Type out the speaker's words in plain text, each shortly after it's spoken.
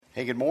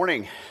Hey, good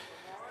morning.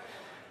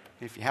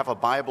 If you have a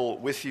Bible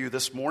with you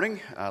this morning,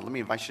 let me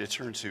invite you to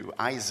turn to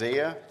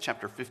Isaiah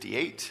chapter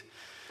 58.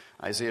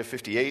 Isaiah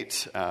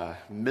 58,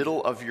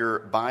 middle of your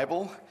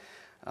Bible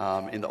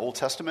in the Old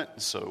Testament.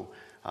 So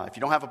if you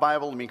don't have a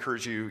Bible, let me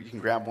encourage you, you can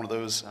grab one of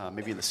those,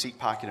 maybe in the seat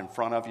pocket in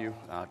front of you.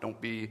 Don't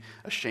be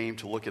ashamed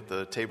to look at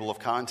the table of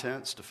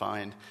contents to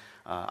find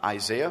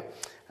Isaiah.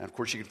 And of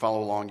course, you can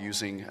follow along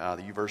using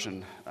the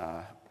YouVersion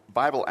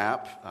Bible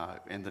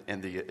app in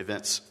the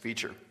events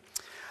feature.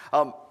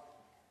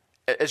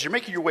 As you're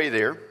making your way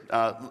there,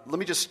 let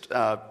me just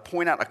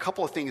point out a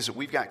couple of things that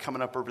we've got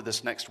coming up over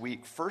this next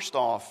week. First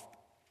off,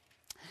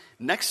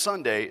 next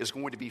Sunday is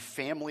going to be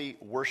Family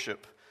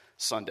Worship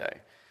Sunday.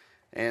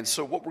 And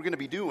so what we're going to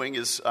be doing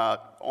is,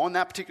 on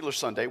that particular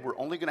Sunday, we're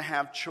only going to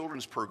have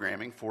children's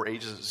programming for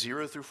ages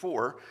 0 through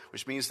 4,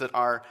 which means that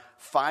our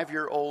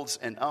 5-year-olds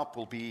and up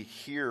will be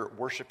here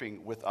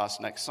worshiping with us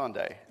next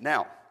Sunday.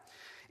 Now,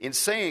 in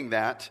saying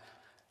that,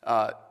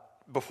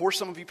 before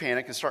some of you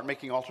panic and start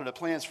making alternate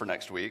plans for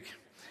next week,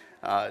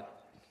 let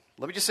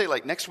me just say,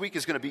 next week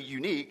is going to be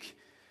unique.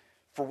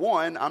 For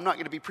one, I'm not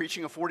going to be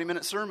preaching a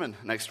 40-minute sermon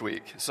next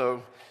week.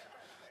 So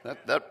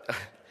that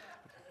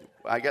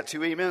I got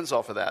 2 amens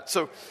off of that.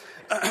 So,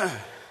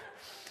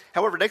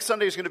 however, next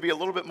Sunday is going to be a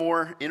little bit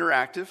more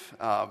interactive,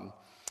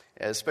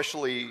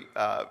 especially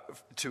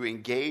to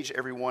engage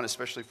everyone,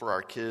 especially for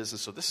our kids. And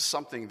so this is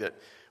something that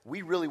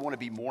we really want to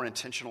be more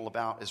intentional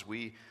about as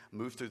we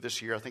move through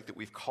this year. I think that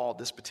we've called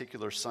this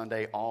particular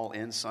Sunday All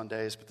In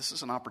Sundays, but this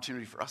is an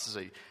opportunity for us as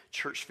a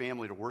church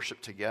family to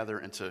worship together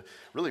and to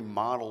really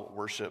model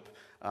worship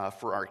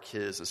for our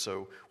kids. And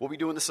so we'll be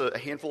doing this a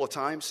handful of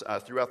times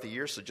throughout the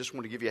year, so just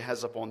want to give you a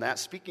heads up on that.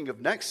 Speaking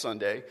of next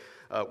Sunday,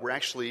 we're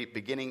actually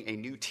beginning a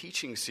new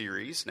teaching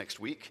series next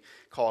week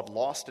called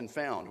Lost and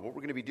Found. What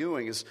we're going to be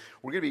doing is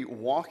we're going to be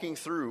walking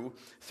through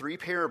 3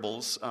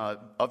 parables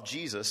of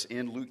Jesus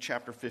in Luke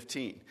chapter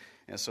 15.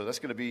 And so that's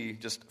going to be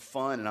just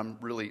fun, and I'm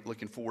really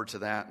looking forward to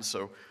that. And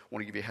so I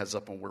want to give you a heads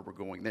up on where we're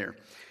going there.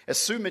 As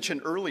Sue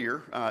mentioned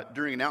earlier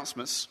during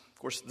announcements, of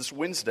course, this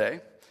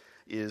Wednesday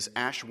is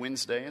Ash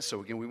Wednesday.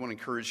 So again, we want to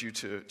encourage you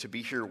to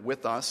be here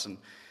with us. And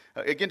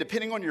again,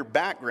 depending on your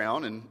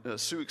background, and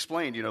Sue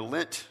explained,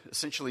 Lent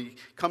essentially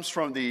comes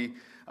from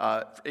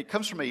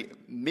a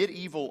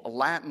medieval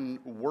Latin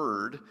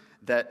word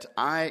that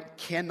I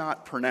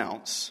cannot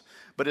pronounce,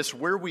 but it's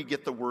where we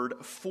get the word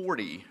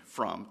 40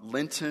 from,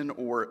 Lenten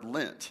or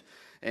Lent.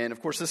 And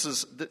of course,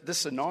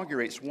 this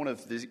inaugurates one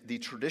of the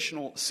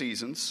traditional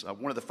seasons,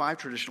 one of the 5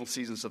 traditional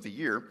seasons of the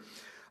year,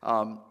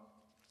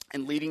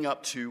 and leading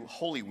up to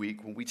Holy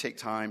Week, when we take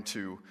time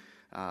to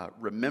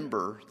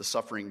remember the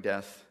suffering,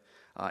 death,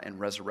 and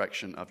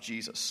resurrection of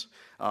Jesus.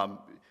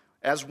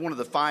 As one of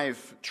the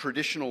 5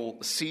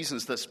 traditional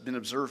seasons that's been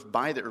observed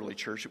by the early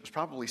church, it was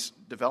probably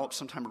developed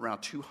sometime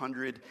around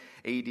 200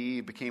 AD.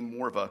 It became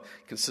more of a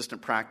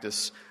consistent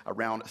practice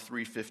around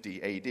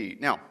 350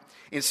 AD. Now,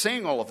 in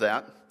saying all of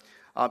that,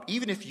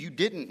 even if you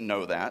didn't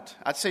know that,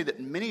 I'd say that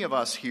many of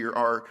us here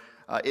are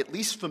at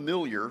least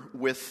familiar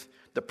with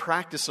the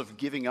practice of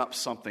giving up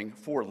something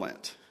for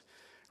Lent,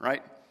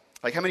 right?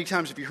 How many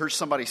times have you heard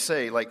somebody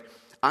say,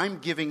 I'm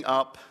giving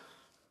up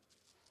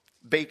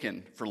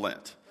bacon for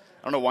Lent?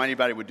 I don't know why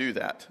anybody would do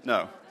that.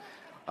 No.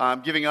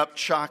 I'm giving up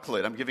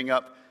chocolate. I'm giving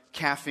up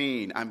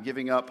caffeine. I'm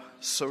giving up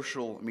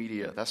social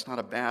media. That's not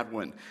a bad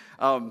one,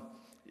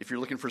 if you're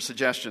looking for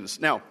suggestions.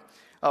 Now,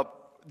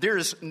 there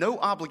is no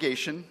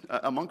obligation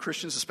among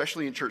Christians,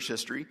 especially in church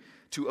history,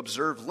 to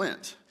observe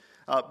Lent.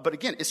 But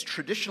again, it's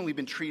traditionally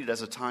been treated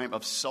as a time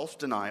of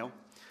self-denial,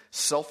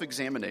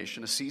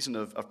 self-examination, a season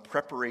of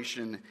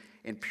preparation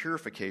and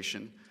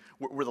purification,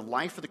 where the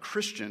life of the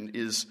Christian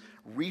is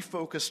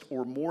refocused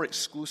or more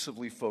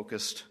exclusively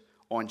focused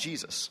on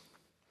Jesus.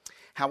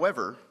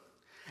 However,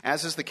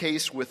 as is the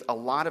case with a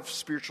lot of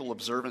spiritual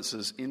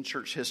observances in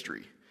church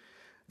history,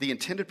 the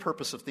intended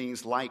purpose of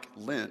things like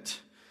Lent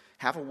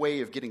have a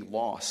way of getting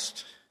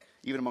lost,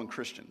 even among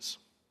Christians.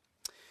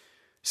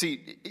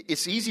 See,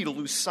 it's easy to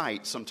lose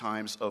sight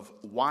sometimes of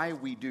why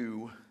we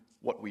do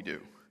what we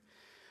do,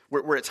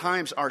 where at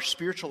times our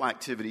spiritual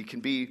activity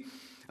can be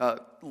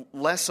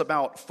less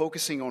about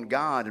focusing on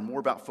God and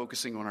more about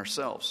focusing on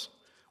ourselves.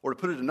 Or to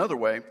put it another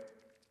way,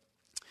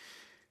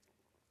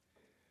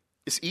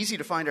 it's easy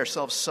to find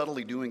ourselves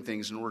subtly doing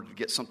things in order to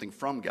get something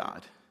from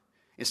God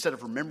instead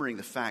of remembering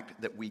the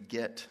fact that we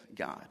get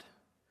God.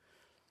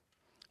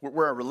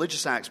 Where our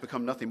religious acts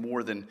become nothing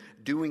more than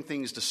doing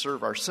things to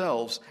serve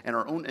ourselves and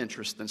our own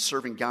interests than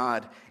serving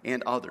God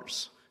and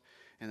others.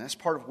 And that's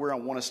part of where I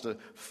want us to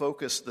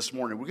focus this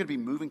morning. We're going to be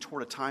moving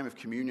toward a time of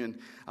communion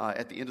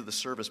at the end of the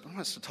service, but I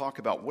want us to talk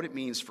about what it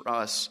means for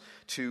us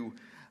to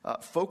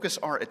focus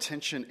our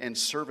attention and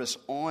service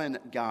on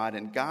God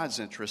and God's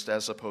interest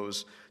as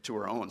opposed to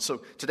our own.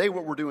 So today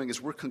what we're doing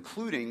is we're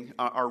concluding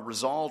our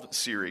Resolved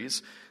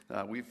series.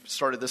 We've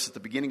started this at the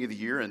beginning of the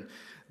year, and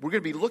we're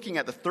going to be looking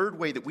at the third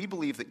way that we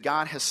believe that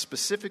God has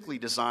specifically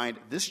designed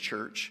this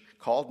church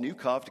called New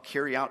Cove to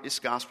carry out its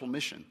gospel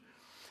mission.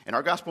 And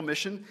our gospel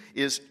mission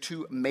is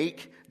to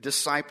make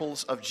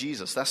disciples of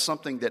Jesus. That's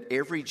something that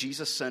every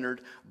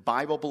Jesus-centered,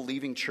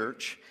 Bible-believing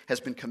church has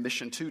been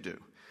commissioned to do.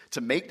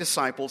 To make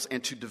disciples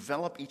and to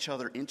develop each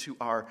other into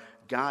our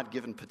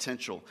God-given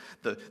potential.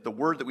 The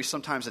word that we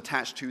sometimes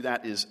attach to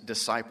that is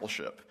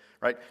discipleship,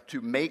 right?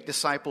 To make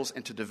disciples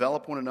and to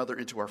develop one another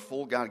into our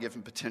full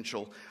God-given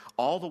potential,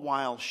 all the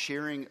while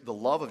sharing the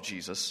love of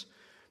Jesus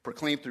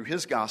proclaimed through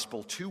his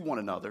gospel to one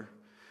another,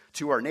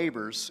 to our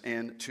neighbors,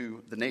 and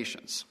to the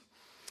nations.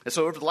 And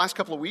so over the last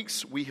couple of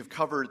weeks, we have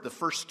covered the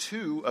first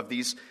two of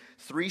these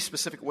three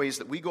specific ways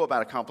that we go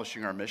about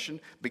accomplishing our mission,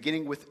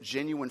 beginning with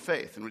genuine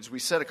faith. And as we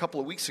said a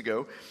couple of weeks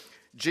ago,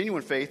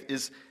 genuine faith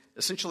is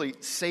essentially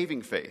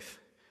saving faith.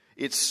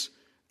 It's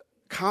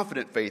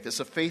confident faith. It's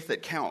a faith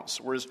that counts.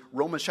 Whereas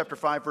Romans chapter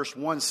 5 verse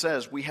 1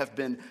 says we have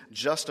been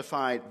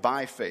justified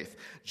by faith.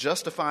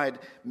 Justified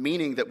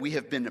meaning that we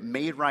have been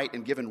made right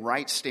and given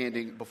right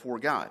standing before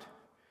God.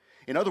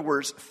 In other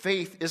words,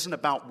 faith isn't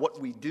about what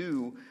we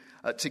do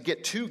to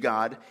get to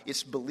God.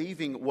 It's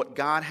believing what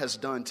God has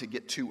done to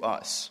get to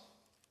us.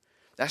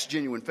 That's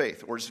genuine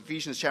faith. Or as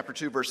Ephesians chapter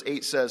 2 verse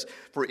 8 says,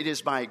 "For it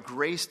is by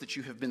grace that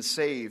you have been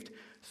saved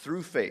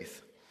through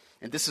faith.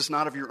 And this is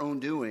not of your own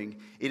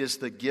doing. It is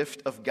the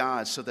gift of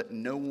God so that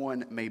no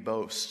one may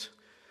boast."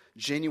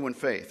 Genuine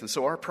faith. And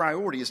so our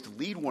priority is to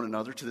lead one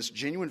another to this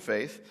genuine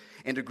faith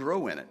and to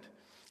grow in it.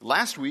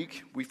 Last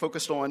week, we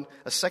focused on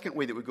a second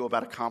way that we go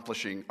about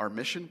accomplishing our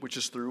mission, which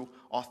is through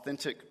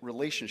authentic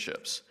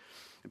relationships.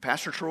 And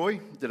Pastor Troy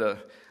did an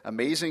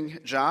amazing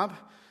job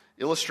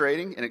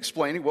illustrating and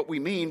explaining what we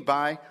mean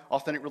by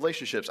authentic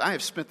relationships. I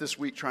have spent this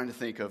week trying to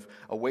think of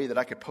a way that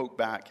I could poke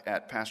back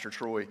at Pastor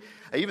Troy.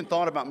 I even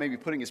thought about maybe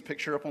putting his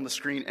picture up on the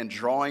screen and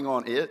drawing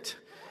on it,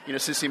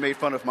 since he made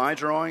fun of my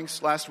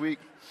drawings last week.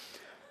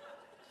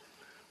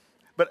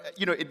 But,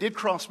 it did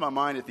cross my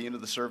mind at the end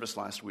of the service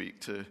last week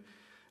to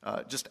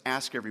just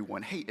ask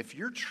everyone, hey, if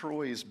you're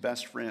Troy's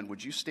best friend,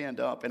 would you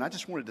stand up? And I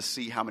just wanted to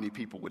see how many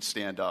people would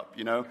stand up,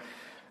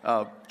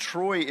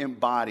 Troy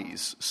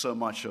embodies so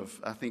much of,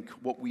 I think,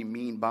 what we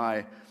mean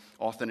by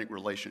authentic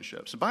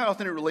relationships. And by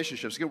authentic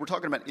relationships, again, we're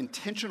talking about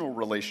intentional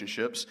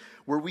relationships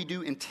where we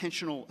do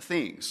intentional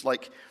things,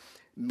 like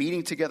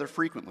meeting together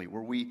frequently,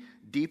 where we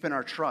deepen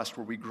our trust,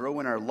 where we grow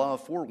in our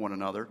love for one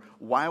another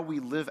while we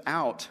live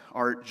out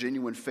our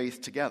genuine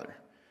faith together.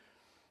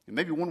 And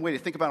maybe one way to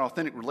think about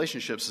authentic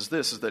relationships is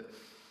this, is that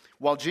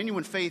while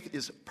genuine faith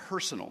is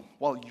personal,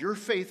 while your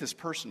faith is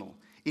personal,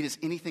 it is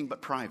anything but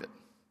private.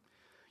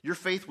 Your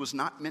faith was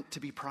not meant to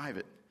be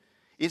private.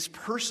 It's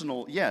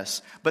personal,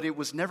 yes, but it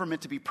was never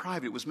meant to be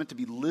private. It was meant to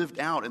be lived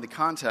out in the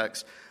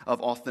context of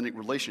authentic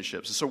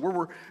relationships. And so where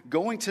we're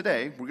going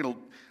today, we're going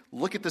to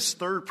look at this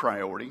third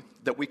priority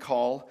that we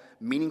call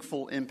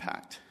meaningful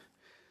impact.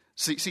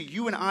 See,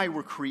 you and I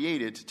were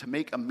created to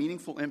make a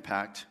meaningful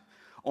impact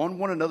on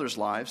one another's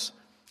lives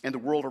and the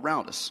world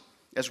around us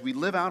as we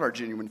live out our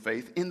genuine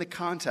faith in the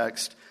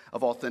context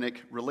of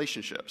authentic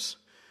relationships.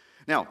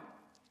 Now,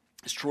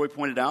 as Troy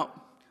pointed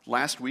out,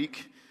 last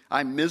week,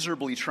 I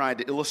miserably tried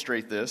to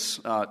illustrate this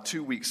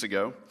 2 weeks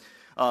ago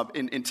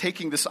in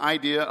taking this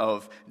idea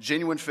of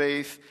genuine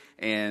faith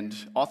and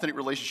authentic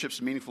relationships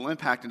and meaningful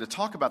impact, and to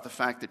talk about the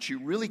fact that you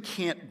really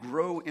can't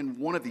grow in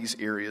one of these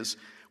areas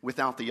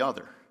without the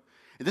other.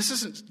 And this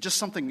isn't just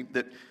something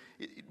that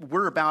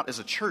we're about as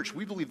a church.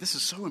 We believe this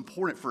is so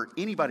important for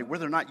anybody,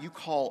 whether or not you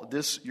call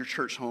this your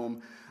church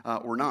home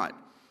or not.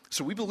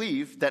 So we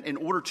believe that in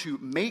order to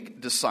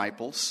make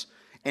disciples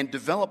and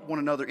develop one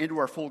another into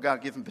our full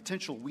God-given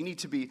potential, we need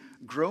to be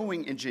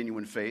growing in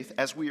genuine faith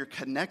as we are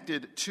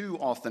connected to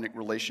authentic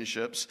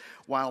relationships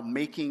while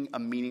making a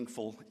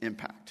meaningful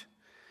impact.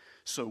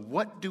 So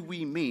what do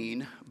we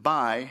mean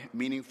by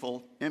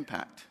meaningful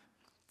impact?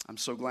 I'm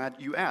so glad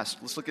you asked.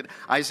 Let's look at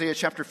Isaiah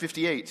chapter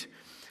 58,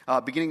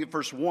 beginning at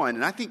verse 1.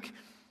 And I think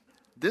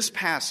this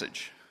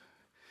passage,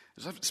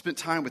 as I've spent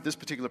time with this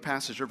particular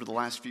passage over the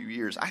last few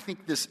years, I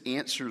think this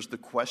answers the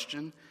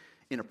question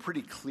in a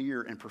pretty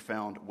clear and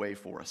profound way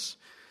for us.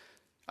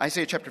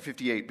 Isaiah chapter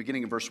 58,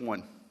 beginning in verse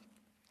 1.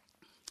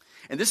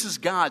 And this is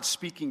God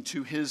speaking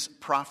to his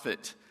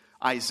prophet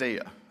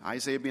Isaiah.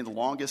 Isaiah being the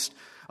longest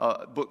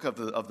book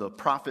of the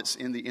prophets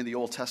in the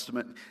Old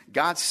Testament.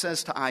 God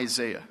says to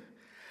Isaiah,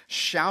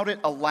 "Shout it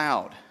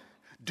aloud,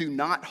 do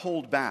not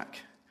hold back.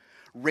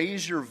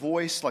 Raise your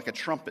voice like a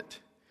trumpet.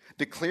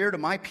 Declare to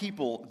my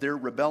people their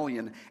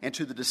rebellion, and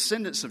to the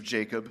descendants of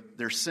Jacob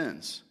their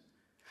sins.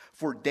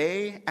 For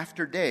day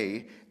after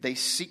day they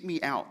seek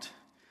me out.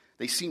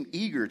 They seem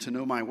eager to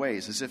know my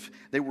ways, as if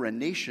they were a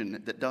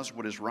nation that does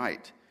what is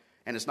right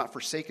and has not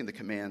forsaken the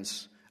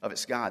commands of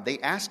its God. They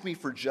ask me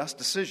for just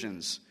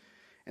decisions,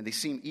 and they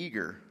seem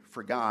eager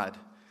for God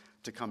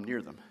to come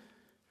near them."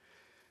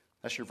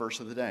 That's your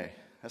verse of the day.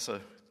 That's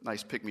a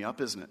nice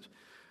pick-me-up, isn't it?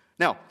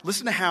 Now,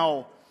 listen to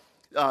how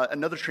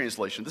another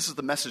translation, this is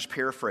the Message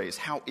paraphrase,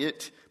 how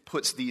it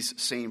puts these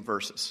same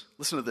verses.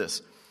 Listen to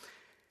this.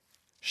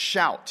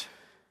 Shout.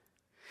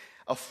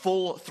 A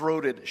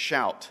full-throated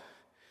shout.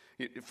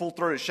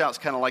 Full-throated shout's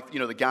kind of like,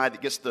 the guy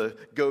that gets the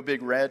Go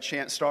Big Red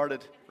chant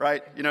started,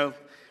 right?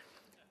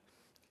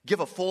 Give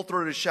a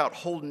full-throated shout.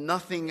 Hold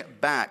nothing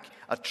back.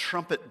 A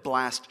trumpet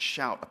blast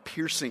shout, a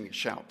piercing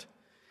shout.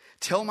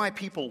 Tell my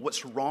people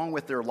what's wrong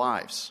with their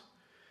lives.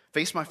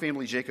 Face my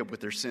family Jacob with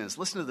their sins.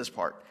 Listen to this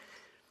part.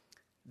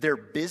 They're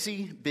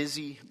busy,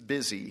 busy,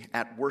 busy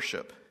at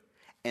worship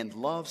and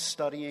love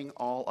studying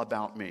all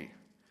about me.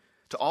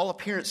 To all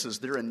appearances,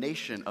 they're a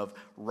nation of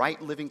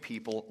right-living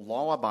people,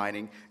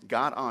 law-abiding,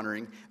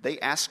 God-honoring. They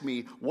ask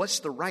me, what's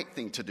the right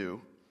thing to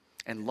do?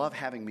 And love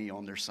having me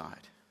on their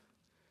side.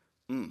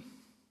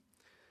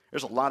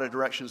 There's a lot of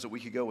directions that we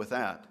could go with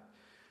that.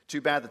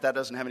 Too bad that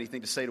doesn't have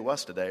anything to say to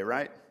us today,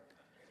 right?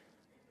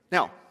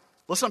 Now,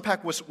 let's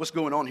unpack what's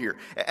going on here.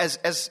 As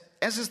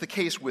is the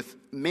case with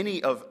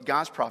many of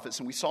God's prophets,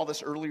 and we saw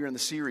this earlier in the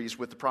series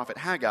with the prophet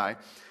Haggai,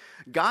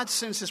 God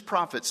sends his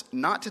prophets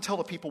not to tell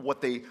the people what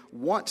they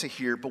want to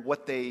hear, but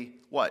what they,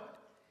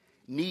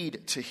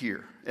 need to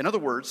hear. In other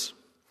words,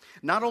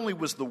 not only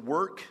was the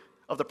work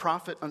of the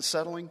prophet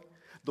unsettling,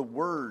 the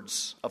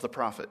words of the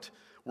prophet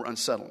were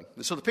unsettling.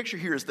 And so the picture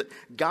here is that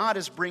God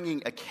is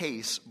bringing a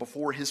case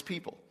before his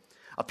people,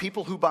 a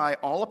people who by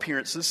all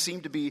appearances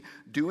seem to be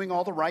doing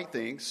all the right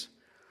things,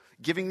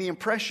 giving the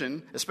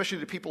impression, especially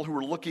to people who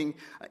were looking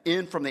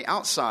in from the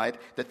outside,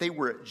 that they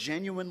were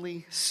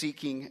genuinely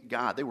seeking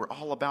God. They were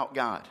all about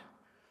God.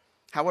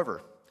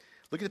 However,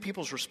 look at the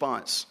people's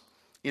response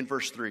in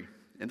verse 3,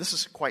 and this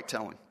is quite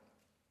telling.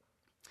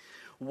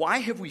 Why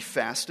have we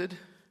fasted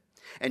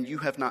and you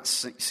have not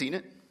seen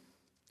it?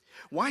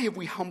 Why have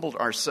we humbled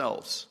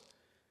ourselves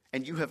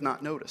and you have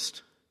not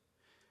noticed?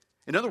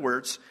 In other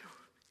words,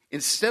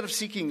 instead of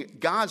seeking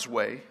God's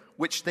way,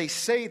 which they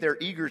say they're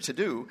eager to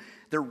do,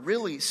 they're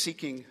really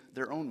seeking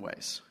their own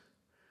ways,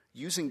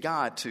 using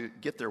God to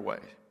get their way.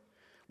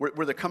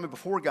 Where they're coming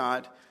before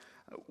God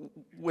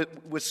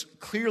was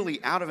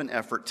clearly out of an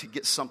effort to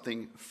get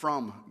something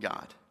from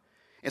God.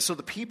 And so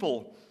the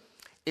people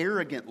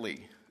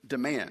arrogantly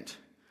demand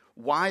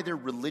why their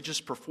religious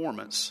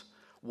performance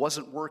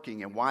wasn't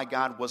working and why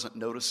God wasn't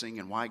noticing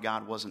and why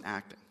God wasn't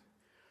acting.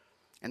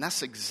 And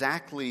that's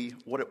exactly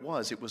what it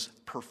was. It was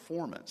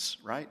performance,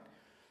 right?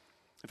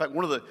 In fact,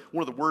 one of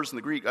the words in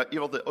the Greek,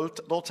 the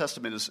Old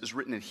Testament is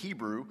written in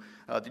Hebrew,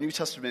 the New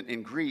Testament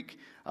in Greek.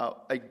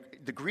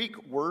 The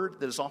Greek word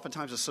that is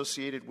oftentimes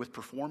associated with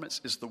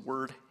performance is the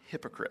word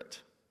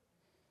hypocrite.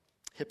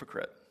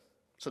 Hypocrite.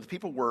 So the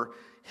people were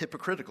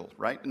hypocritical,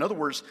 right? In other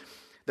words,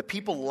 the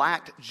people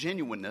lacked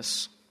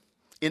genuineness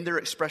in their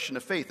expression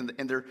of faith,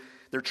 and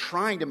they're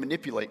trying to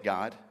manipulate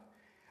God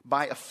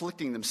by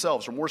afflicting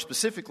themselves, or more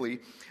specifically,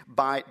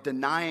 by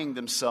denying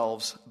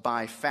themselves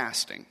by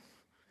fasting.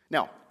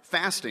 Now,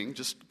 fasting,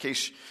 just in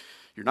case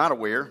you're not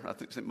aware, I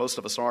think most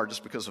of us are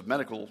just because of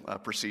medical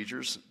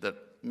procedures, that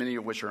many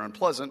of which are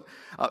unpleasant.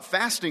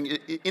 Fasting,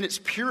 in its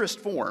purest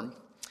form,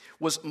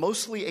 was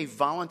mostly a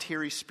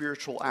voluntary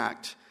spiritual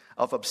act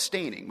of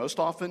abstaining, most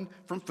often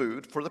from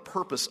food, for the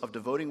purpose of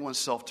devoting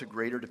oneself to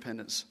greater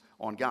dependence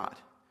on God.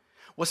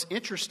 What's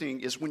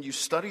interesting is when you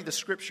study the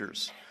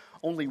Scriptures,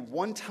 only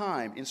one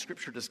time in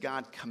Scripture does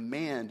God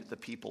command the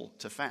people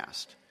to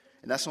fast,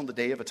 and that's on the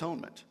Day of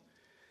Atonement.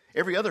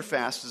 Every other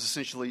fast is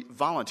essentially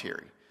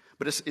voluntary,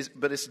 but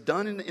it's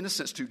done in a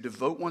sense to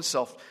devote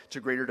oneself to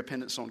greater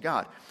dependence on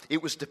God.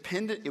 It was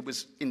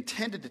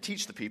intended to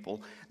teach the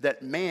people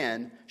that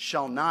man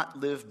shall not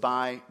live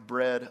by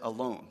bread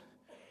alone.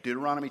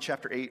 Deuteronomy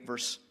chapter 8,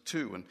 verse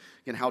 2, and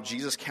again, how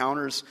Jesus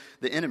counters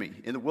the enemy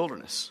in the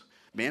wilderness.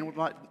 Man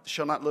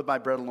shall not live by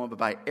bread alone, but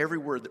by every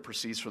word that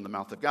proceeds from the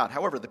mouth of God.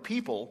 However, the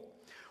people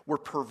were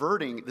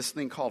perverting this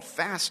thing called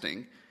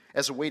fasting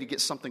as a way to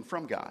get something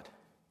from God.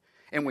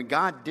 And when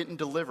God didn't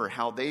deliver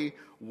how they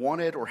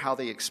wanted or how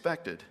they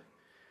expected,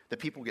 the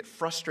people get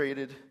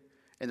frustrated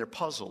and they're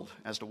puzzled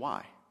as to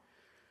why.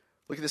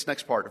 Look at this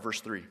next part of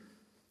verse 3.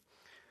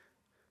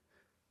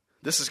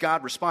 This is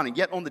God responding,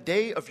 "Yet on the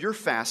day of your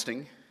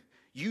fasting,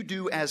 you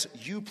do as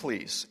you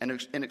please and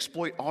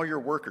exploit all your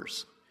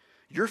workers.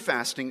 Your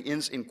fasting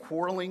ends in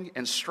quarreling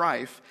and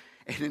strife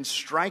and in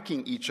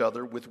striking each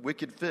other with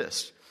wicked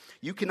fists.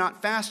 You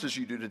cannot fast as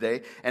you do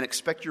today and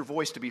expect your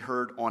voice to be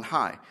heard on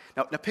high."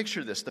 Now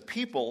picture this. The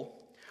people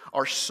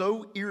are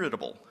so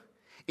irritable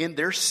in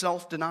their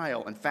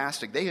self-denial and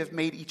fasting. They have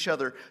made each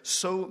other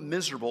so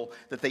miserable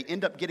that they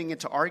end up getting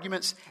into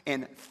arguments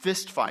and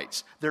fist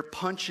fights. They're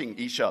punching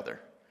each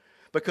other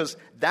because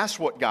that's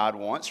what God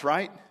wants,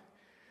 right?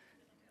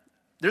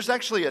 There's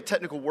actually a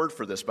technical word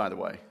for this, by the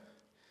way,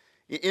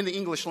 in the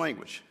English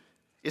language.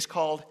 It's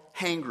called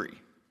hangry.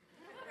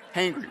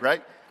 Hangry,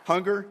 right?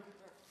 Hunger,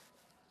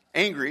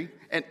 angry,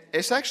 and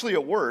it's actually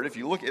a word. If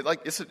you look at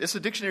it's a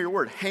dictionary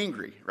word,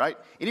 hangry, right?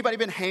 Anybody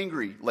been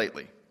hangry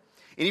lately?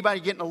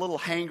 Anybody getting a little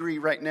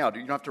hangry right now?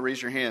 You don't have to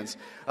raise your hands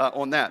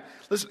on that.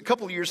 Listen, a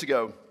couple of years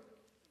ago,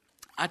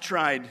 I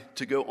tried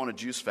to go on a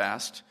juice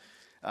fast,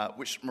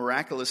 which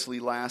miraculously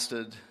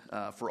lasted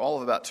for all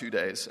of about 2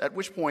 days, at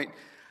which point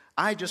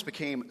I just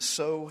became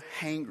so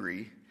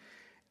hangry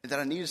that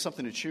I needed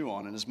something to chew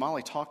on. And as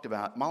Molly and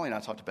I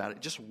talked about it,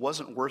 just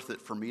wasn't worth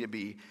it for me to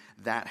be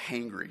that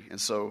hangry. And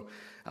so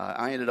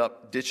I ended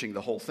up ditching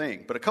the whole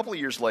thing. But a couple of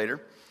years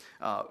later,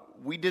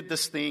 we did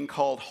this thing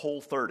called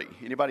Whole30.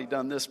 Anybody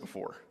done this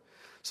before?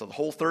 So the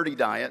Whole30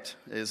 diet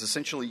is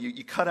essentially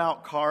you cut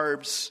out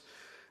carbs,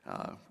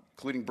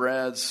 including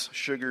breads,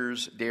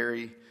 sugars,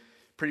 dairy,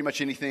 pretty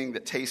much anything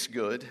that tastes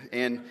good.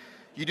 And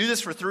you do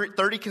this for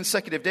 30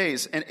 consecutive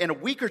days. And a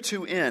week or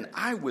two in,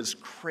 I was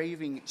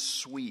craving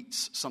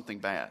sweets, something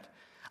bad.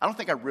 I don't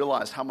think I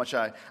realized how much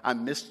I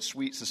missed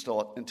sweets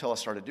until I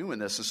started doing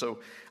this. And so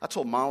I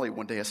told Molly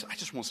one day, I said, I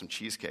just want some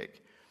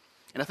cheesecake.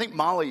 And I think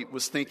Molly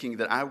was thinking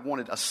that I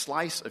wanted a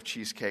slice of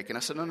cheesecake. And I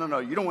said, no,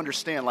 you don't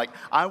understand. Like,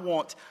 I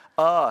want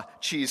a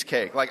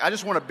cheesecake. Like, I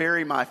just want to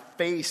bury my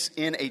face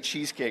in a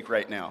cheesecake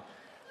right now.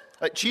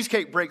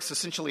 Cheesecake breaks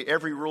essentially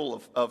every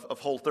rule of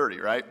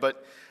Whole30, right?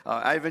 But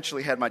I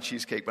eventually had my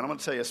cheesecake. But I'm going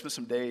to tell you, I spent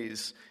some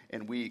days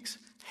and weeks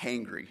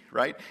hangry,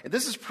 right? And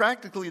this is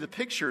practically the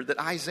picture that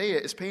Isaiah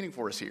is painting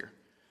for us here.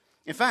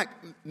 In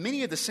fact,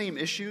 many of the same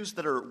issues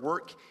that are at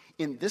work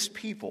in this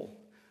people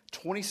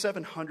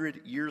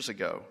 2,700 years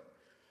ago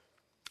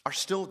are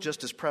still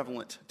just as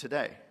prevalent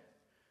today.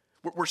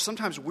 Where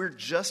sometimes we're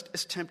just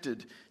as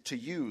tempted to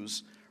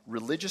use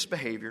religious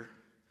behavior,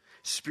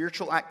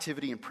 spiritual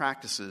activity and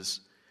practices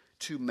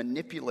to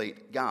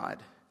manipulate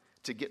God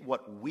to get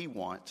what we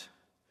want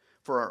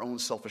for our own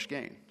selfish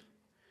gain.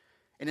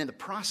 And in the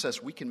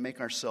process, we can make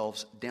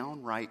ourselves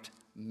downright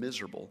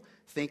miserable,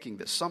 thinking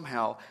that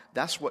somehow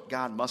that's what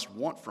God must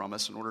want from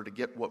us in order to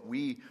get what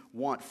we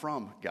want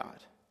from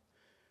God.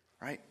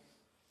 Right?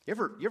 You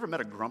ever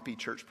met a grumpy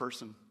church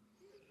person?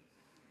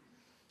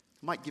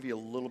 I might give you a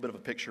little bit of a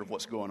picture of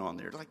what's going on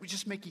there. Like, we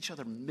just make each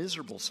other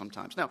miserable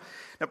sometimes. Now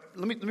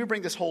let me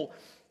bring this whole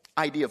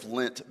idea of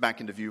Lent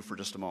back into view for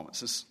just a moment.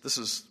 This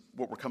is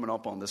what we're coming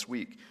up on this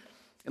week.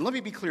 And let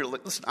me be clear.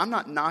 Listen, I'm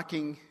not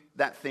knocking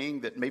that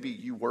thing that maybe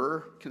you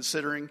were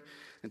considering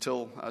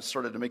until I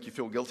started to make you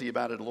feel guilty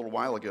about it a little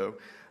while ago.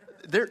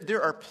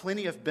 There are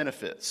plenty of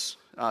benefits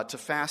to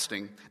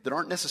fasting that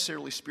aren't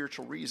necessarily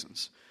spiritual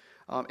reasons.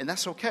 And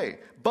that's okay.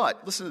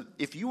 But listen,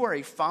 if you are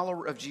a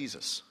follower of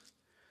Jesus,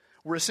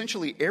 where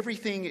essentially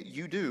everything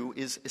you do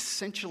is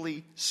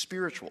essentially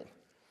spiritual,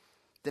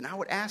 then I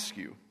would ask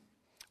you,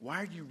 why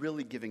are you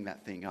really giving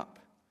that thing up?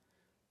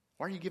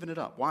 Why are you giving it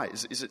up? Why?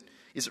 Is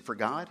it for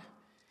God?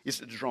 Is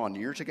it to draw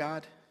near to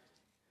God?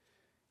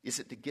 Is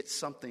it to get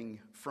something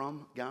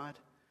from God?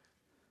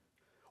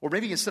 Or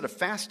maybe instead of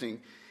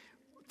fasting,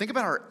 think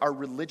about our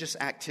religious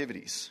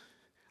activities,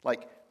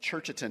 like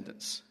church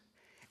attendance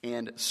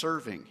and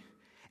serving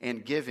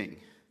and giving.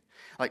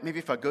 Like maybe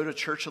if I go to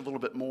church a little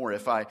bit more,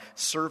 if I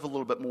serve a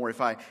little bit more, if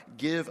I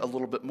give a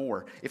little bit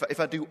more, if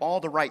I do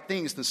all the right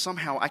things, then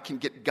somehow I can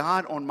get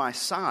God on my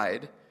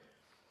side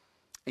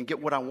and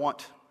get what I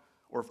want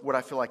or what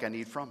I feel like I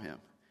need from Him.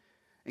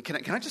 And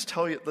can I just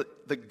tell you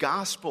that the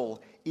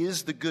gospel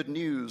is the good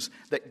news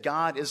that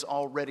God is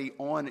already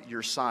on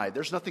your side.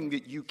 There's nothing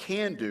that you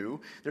can do.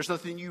 There's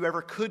nothing you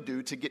ever could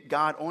do to get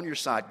God on your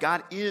side.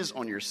 God is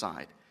on your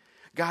side.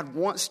 God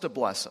wants to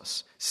bless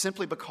us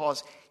simply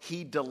because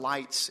He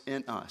delights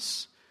in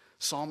us.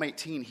 Psalm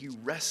 18, He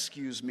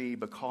rescues me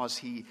because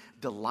He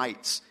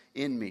delights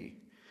in me.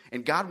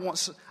 And God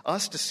wants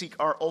us to seek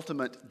our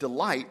ultimate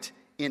delight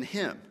in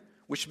Him,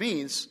 which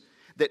means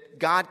that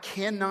God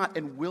cannot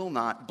and will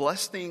not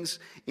bless things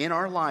in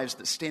our lives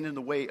that stand in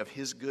the way of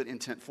His good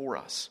intent for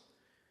us.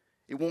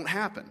 It won't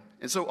happen.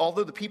 And so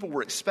although the people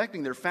were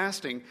expecting their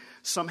fasting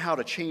somehow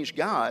to change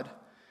God,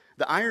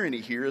 the irony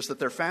here is that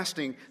their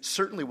fasting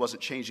certainly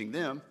wasn't changing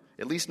them,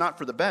 at least not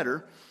for the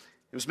better.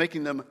 It was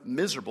making them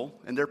miserable,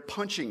 and they're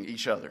punching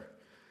each other.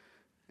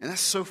 And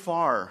that's so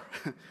far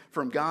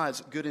from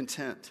God's good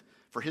intent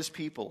for His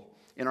people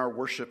in our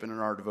worship and in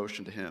our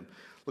devotion to Him.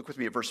 Look with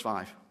me at verse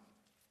 5.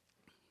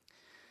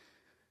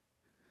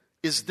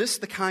 Is this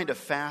the kind of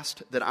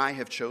fast that I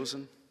have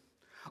chosen?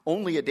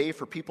 Only a day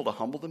for people to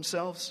humble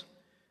themselves?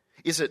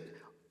 Is it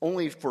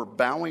only for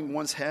bowing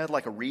one's head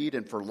like a reed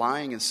and for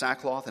lying in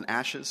sackcloth and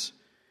ashes?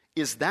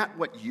 Is that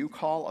what you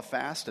call a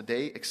fast, a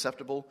day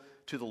acceptable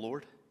to the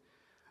Lord?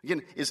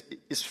 Again, is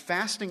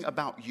fasting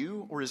about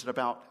you or is it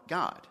about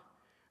God?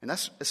 And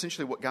that's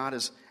essentially what God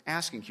is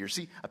asking here.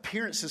 See,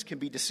 appearances can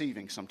be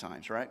deceiving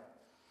sometimes, right?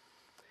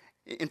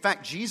 In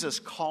fact, Jesus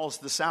calls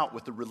this out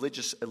with the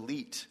religious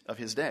elite of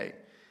His day.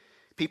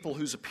 People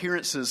whose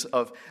appearances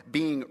of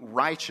being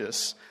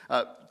righteous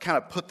kind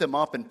of put them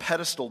up and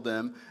pedestaled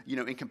them,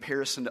 in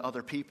comparison to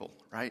other people,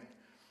 right?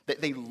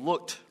 They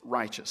looked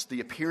righteous, the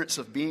appearance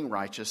of being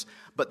righteous,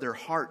 but their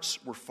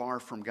hearts were far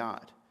from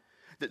God.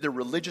 That their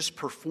religious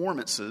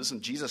performances,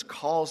 and Jesus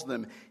calls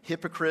them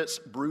hypocrites,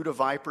 brood of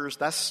vipers.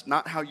 That's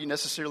not how you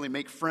necessarily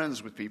make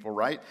friends with people,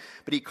 right?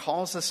 But He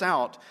calls us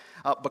out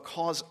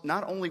because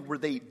not only were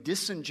they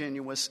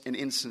disingenuous and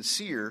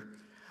insincere,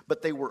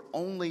 but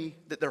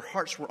that their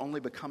hearts were only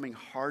becoming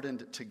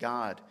hardened to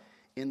God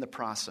in the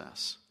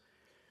process.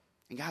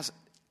 And guys,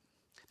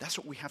 that's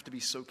what we have to be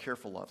so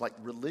careful of. Like,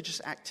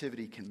 religious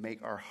activity can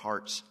make our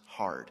hearts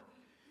hard,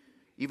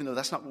 even though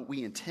that's not what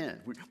we intend.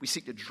 We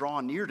seek to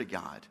draw near to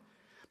God.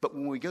 But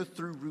when we go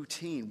through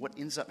routine, what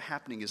ends up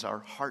happening is our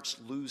hearts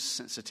lose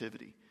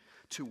sensitivity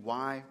to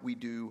why we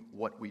do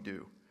what we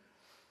do.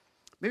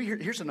 Maybe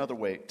here's another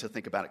way to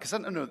think about it, because I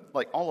know,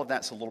 like, all of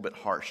that's a little bit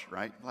harsh,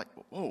 right? Like,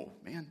 whoa,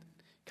 man,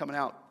 coming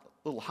out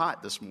a little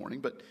hot this morning.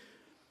 But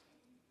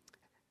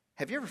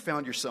have you ever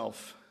found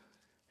yourself,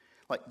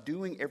 like,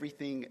 doing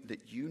everything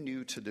that you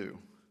knew to do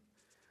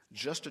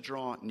just to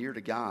draw near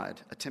to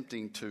God,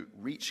 attempting to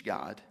reach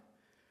God,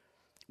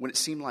 when it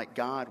seemed like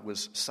God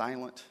was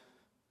silent,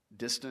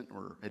 distant,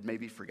 or had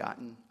maybe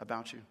forgotten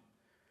about you?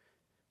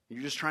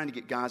 You're just trying to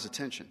get God's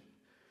attention.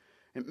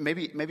 And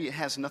maybe it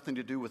has nothing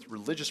to do with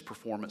religious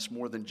performance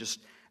more than just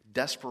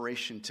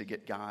desperation to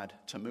get God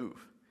to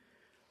move.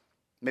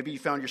 Maybe you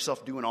found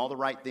yourself doing all the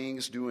right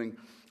things, doing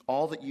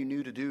all that you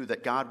knew to do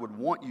that God would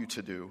want you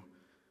to do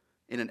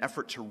in an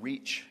effort to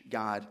reach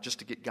God, just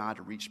to get God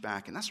to reach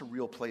back. And that's a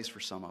real place for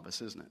some of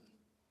us, isn't it?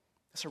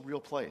 That's a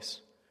real place.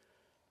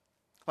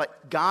 Like,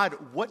 God,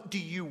 what do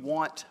you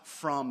want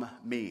from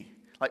me?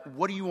 Like,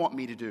 what do you want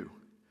me to do?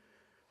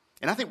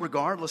 And I think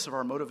regardless of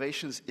our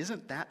motivations,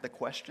 isn't that the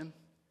question?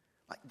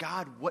 Like,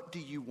 God, what do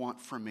you want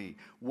from me?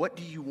 What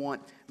do you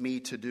want me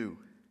to do?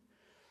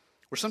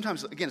 Or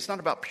sometimes, again, it's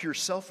not about pure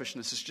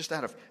selfishness. It's just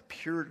out of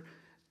pure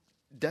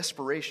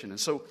desperation. And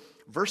so,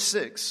 verse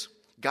 6,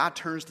 God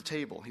turns the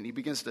table and he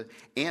begins to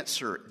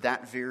answer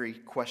that very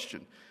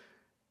question.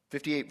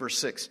 58, verse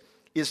 6,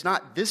 is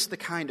not this the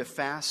kind of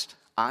fast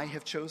I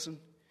have chosen?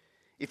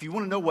 If you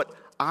want to know what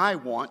I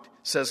want,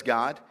 says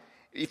God,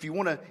 if you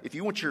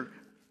want your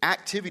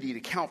activity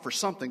to count for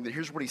something, then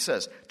here's what he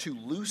says: to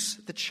loose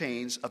the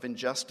chains of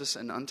injustice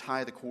and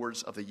untie the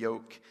cords of the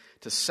yoke,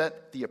 to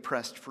set the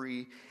oppressed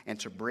free, and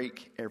to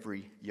break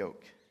every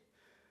yoke.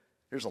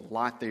 There's a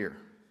lot there.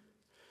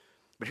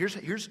 But here's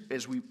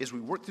as we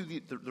work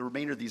through the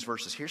remainder of these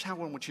verses, here's how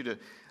I want you to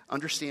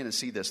understand and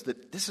see this: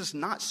 that this is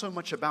not so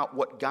much about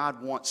what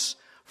God wants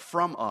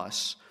from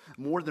us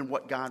more than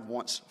what God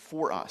wants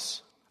for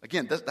us.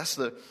 Again, that's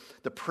the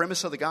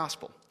premise of the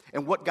gospel.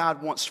 And what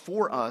God wants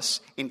for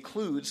us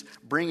includes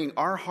bringing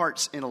our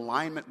hearts in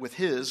alignment with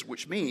His,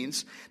 which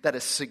means that a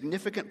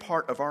significant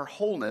part of our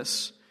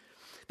wholeness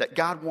that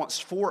God wants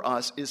for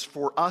us is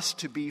for us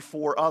to be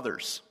for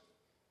others.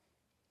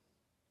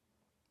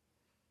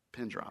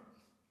 Pin drop.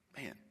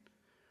 Man.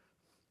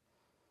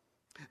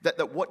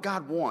 That what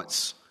God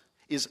wants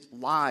is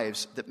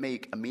lives that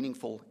make a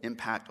meaningful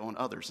impact on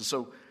others. And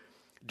so,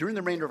 during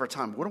the remainder of our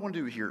time, what I want to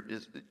do here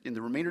is, in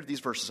the remainder of these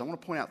verses, I want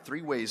to point out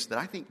 3 ways that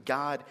I think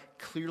God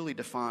clearly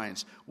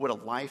defines what a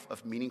life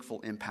of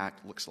meaningful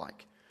impact looks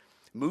like.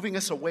 Moving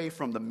us away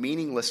from the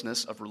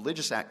meaninglessness of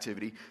religious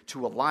activity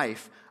to a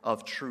life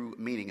of true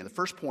meaning. And the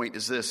first point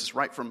is this, it's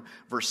right from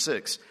verse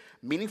 6.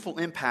 Meaningful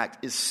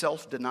impact is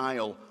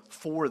self-denial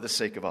for the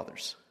sake of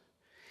others.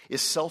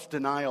 Is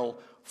self-denial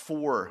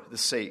for the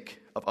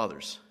sake of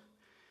others.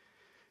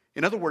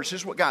 In other words,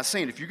 here's what God's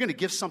saying: if you're going to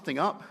give something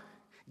up,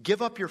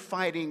 give up your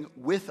fighting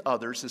with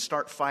others and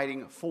start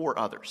fighting for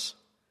others.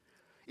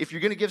 If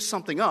you're going to give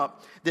something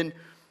up, then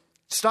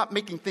stop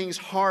making things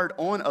hard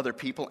on other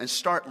people and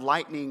start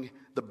lightening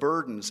the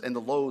burdens and the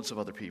loads of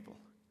other people.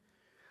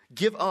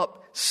 Give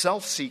up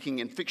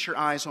self-seeking and fix your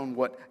eyes on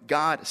what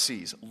God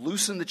sees.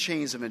 Loosen the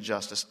chains of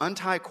injustice.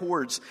 Untie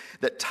cords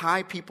that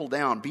tie people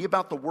down. Be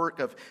about the work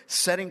of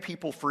setting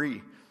people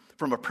free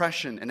from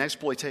oppression and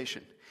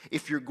exploitation.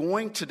 If you're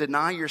going to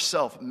deny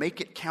yourself, make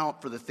it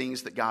count for the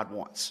things that God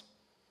wants.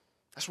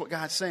 That's what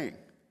God's saying.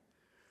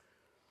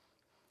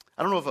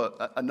 I don't know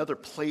of another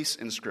place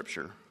in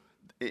Scripture,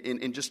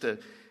 in just a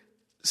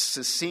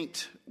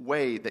succinct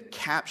way that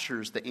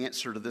captures the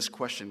answer to this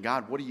question,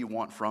 God, what do you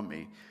want from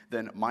me,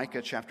 than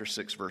Micah chapter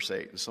 6, verse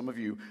 8. And some of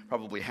you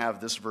probably have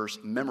this verse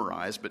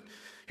memorized, but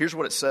here's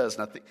what it says.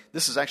 And I think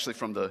this is actually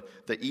from the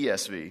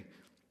ESV.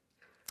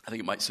 I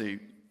think it might say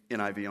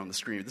NIV on the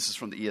screen. This is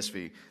from the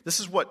ESV. This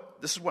is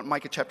what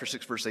Micah chapter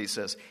 6, verse 8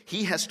 says.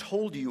 He has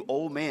told you,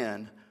 O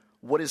man,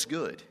 what is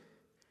good.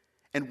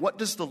 And what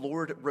does the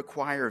Lord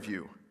require of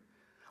you?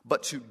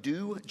 But to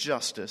do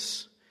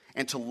justice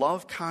and to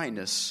love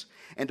kindness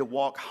and to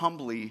walk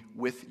humbly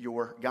with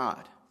your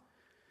God.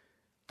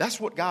 That's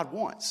what God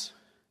wants.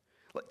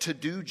 To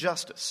do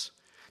justice.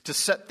 To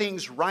set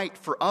things right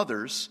for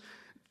others,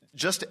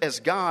 just as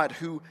God,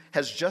 who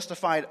has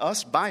justified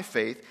us by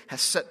faith,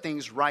 has set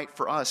things right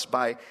for us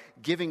by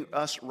giving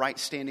us right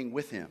standing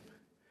with Him.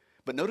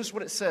 But notice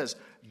what it says,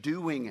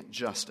 doing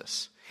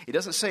justice. It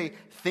doesn't say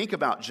think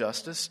about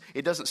justice.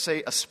 It doesn't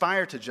say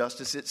aspire to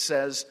justice. It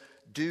says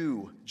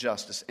do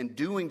justice. And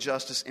doing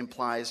justice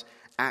implies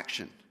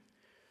action.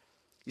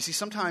 You see,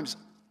 sometimes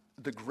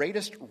the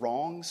greatest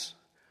wrongs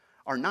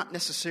are not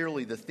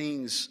necessarily the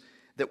things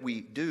that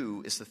we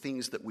do, it's the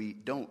things that we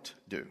don't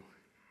do.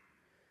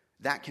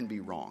 That can be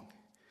wrong.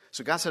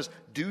 So God says,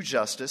 do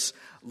justice,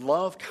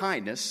 love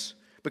kindness,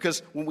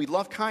 because when we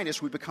love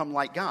kindness, we become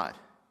like God.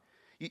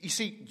 You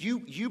see,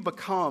 you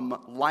become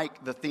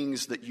like the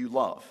things that you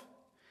love.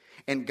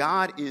 And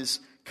God is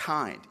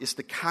kind. It's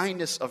the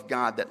kindness of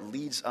God that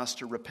leads us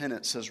to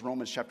repentance, says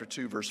Romans chapter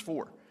 2, verse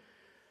 4.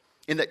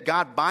 in that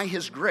God, by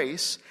his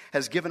grace,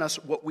 has given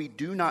us what we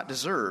do not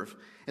deserve.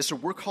 And so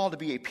we're called to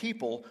be a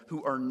people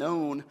who are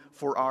known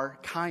for our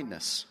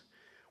kindness,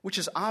 which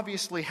is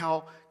obviously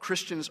how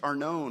Christians are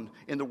known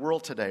in the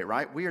world today,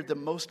 right? We are the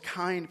most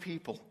kind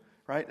people,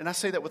 right? And I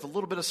say that with a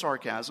little bit of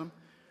sarcasm.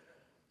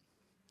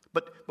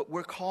 But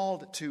we're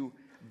called to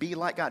be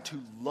like God,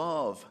 to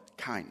love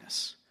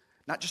kindness.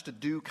 Not just to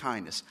do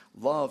kindness,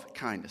 love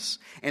kindness,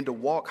 and to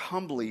walk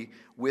humbly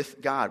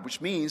with God, which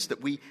means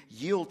that we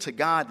yield to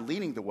God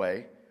leading the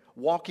way,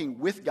 walking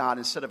with God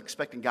instead of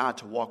expecting God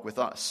to walk with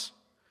us.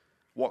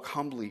 Walk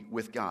humbly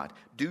with God.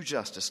 Do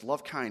justice,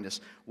 love kindness,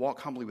 walk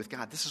humbly with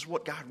God. This is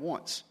what God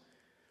wants.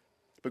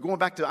 But going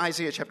back to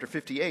Isaiah chapter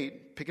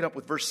 58, pick it up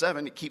with verse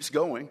 7, it keeps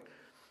going.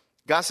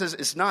 God says,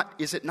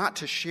 is it not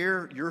to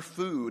share your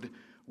food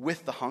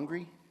with the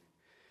hungry?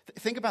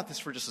 Think about this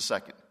for just a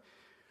second.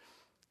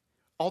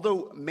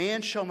 Although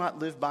man shall not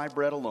live by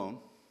bread alone,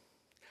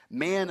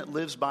 man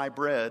lives by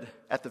bread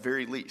at the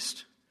very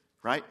least,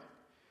 right?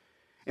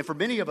 And for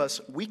many of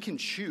us, we can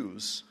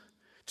choose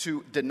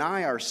to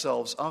deny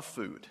ourselves of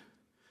food,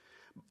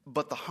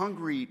 but the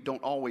hungry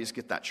don't always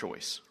get that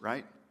choice,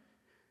 right?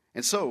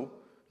 And so,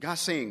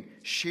 God's saying,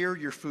 share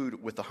your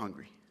food with the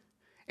hungry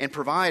and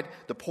provide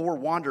the poor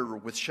wanderer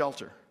with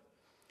shelter.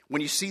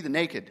 When you see the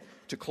naked,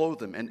 to clothe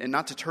them and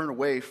not to turn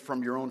away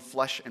from your own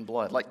flesh and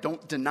blood. Like,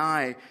 don't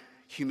deny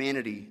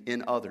humanity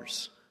in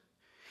others.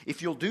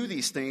 If you'll do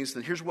these things,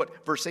 then here's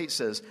what verse 8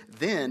 says.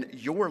 Then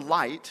your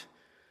light,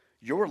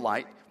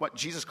 what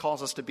Jesus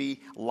calls us to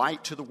be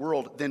light to the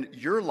world, then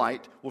your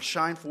light will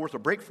shine forth or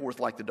break forth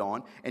like the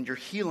dawn, and your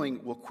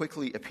healing will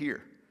quickly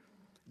appear.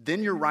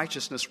 Then your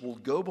righteousness will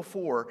go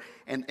before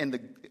you, and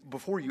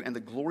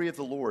the glory of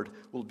the Lord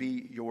will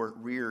be your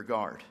rear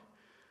guard.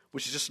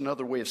 Which is just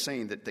another way of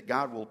saying that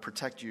God will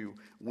protect you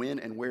when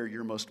and where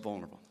you're most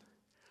vulnerable.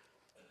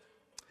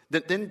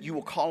 Then you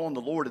will call on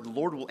the Lord, and the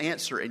Lord will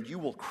answer, and you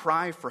will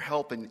cry for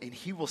help, and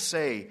he will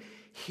say,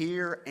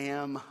 here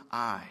am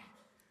I.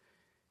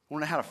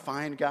 Want to know how to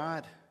find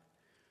God?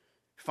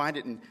 Find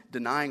it in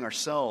denying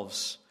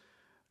ourselves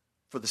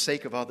for the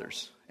sake of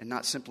others, and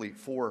not simply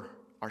for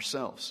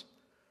ourselves.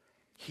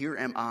 Here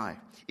am I.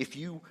 If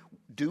you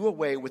do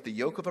away with the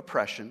yoke of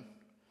oppression,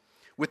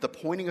 with the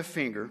pointing of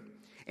finger,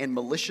 and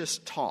malicious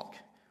talk,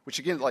 which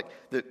again, like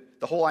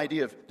the whole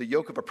idea of the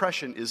yoke of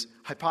oppression is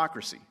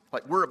hypocrisy.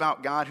 Like, we're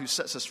about God who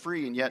sets us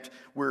free, and yet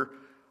we're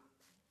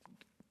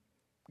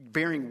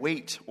bearing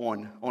weight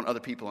on other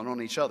people and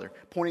on each other.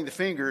 Pointing the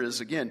finger is,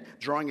 again,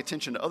 drawing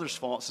attention to others'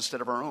 faults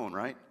instead of our own,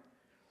 right?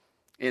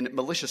 And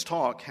malicious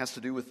talk has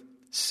to do with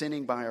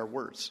sinning by our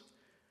words.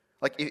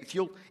 Like, if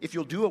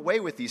you'll do away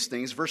with these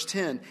things, verse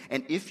 10,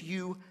 and if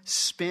you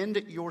spend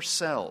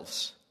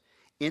yourselves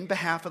in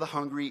behalf of the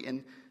hungry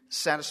and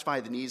satisfy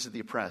the needs of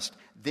the oppressed,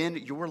 then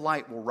your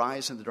light will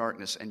rise in the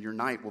darkness and your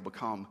night will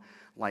become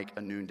like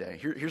a noonday.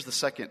 Here's the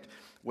second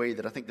way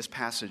that I think this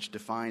passage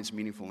defines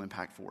meaningful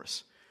impact for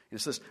us. And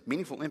it says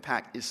meaningful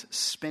impact is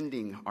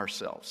spending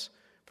ourselves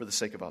for the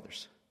sake of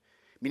others.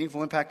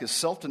 Meaningful impact is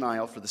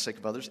self-denial for the sake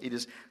of others. It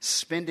is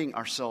spending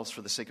ourselves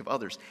for the sake of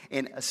others,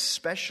 and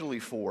especially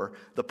for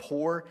the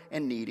poor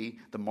and needy,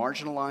 the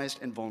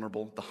marginalized and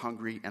vulnerable, the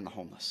hungry and the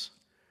homeless.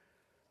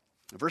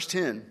 Verse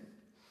 10,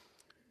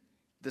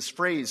 this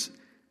phrase,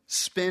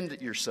 spend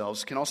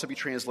yourselves, can also be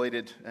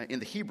translated in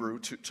the Hebrew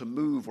to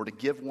move or to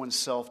give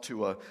oneself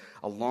to a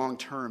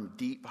long-term,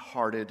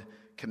 deep-hearted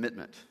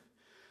commitment.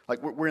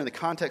 Like, we're in the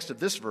context of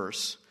this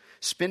verse,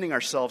 spending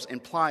ourselves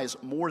implies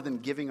more than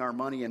giving our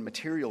money and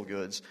material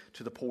goods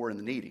to the poor and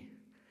the needy.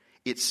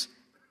 It's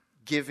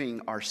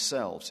giving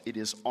ourselves. It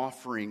is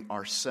offering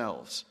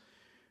ourselves.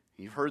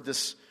 You've heard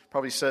this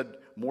probably said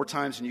more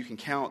times than you can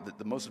count, that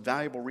the most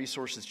valuable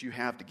resources you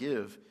have to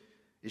give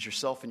is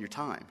yourself and your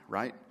time,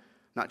 right?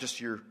 Not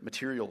just your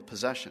material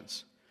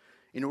possessions.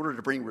 In order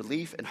to bring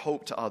relief and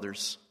hope to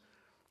others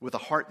with a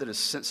heart that is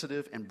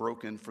sensitive and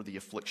broken for the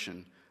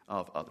affliction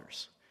of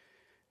others.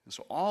 And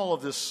so all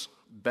of this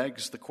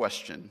begs the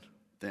question,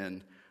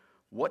 then,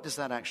 what does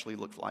that actually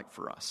look like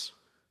for us?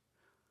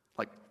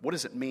 Like, what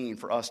does it mean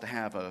for us to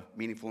have a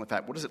meaningful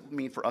impact? What does it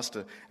mean for us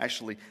to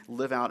actually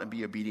live out and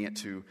be obedient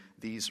to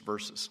these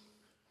verses?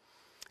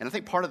 And I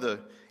think part of the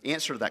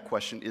answer to that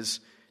question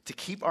is to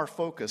keep our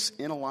focus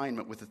in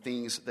alignment with the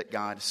things that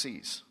God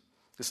sees.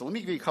 So let me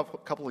give you a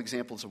couple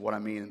examples of what I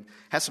mean. And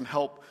had some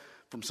help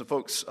from some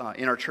folks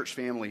in our church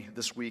family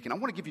this week. And I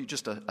want to give you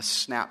just a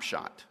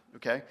snapshot,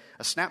 okay?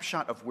 A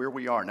snapshot of where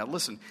we are. Now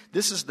listen,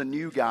 this is the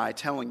new guy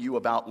telling you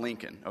about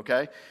Lincoln,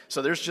 okay?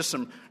 So there's just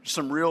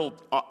some real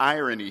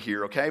irony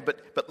here, okay?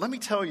 But let me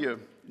tell you,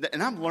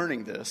 and I'm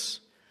learning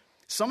this.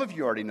 Some of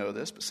you already know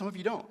this, but some of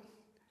you don't.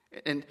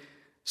 And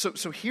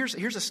So here's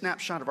a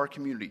snapshot of our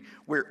community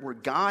where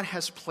God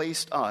has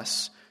placed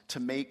us to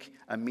make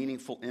a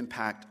meaningful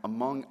impact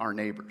among our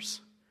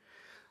neighbors.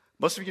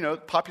 Most of you know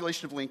the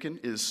population of Lincoln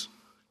is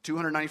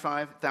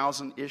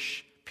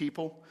 295,000-ish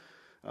people,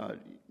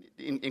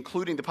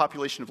 including the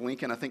population of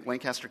Lincoln. I think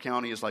Lancaster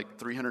County is like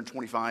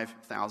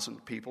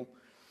 325,000 people.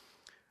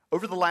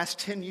 Over the last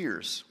 10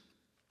 years,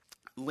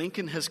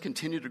 Lincoln has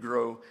continued to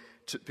grow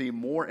to be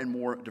more and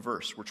more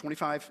diverse.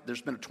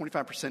 There's been a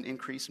 25%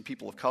 increase in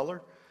people of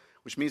color,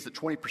 which means that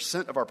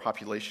 20% of our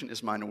population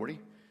is minority.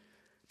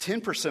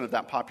 10% of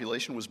that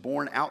population was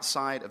born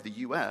outside of the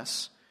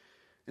U.S.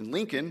 And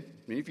Lincoln,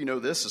 many of you know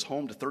this, is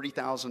home to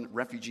 30,000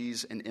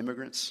 refugees and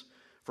immigrants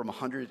from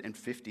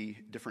 150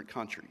 different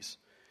countries.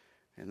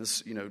 And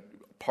this,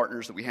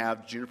 partners that we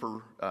have,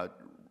 Juniper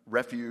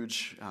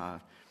Refuge,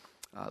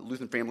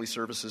 Lutheran Family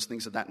Services,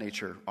 things of that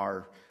nature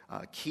are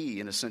key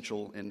and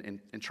essential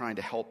in trying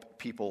to help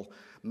people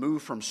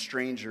move from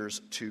strangers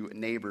to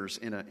neighbors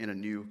in a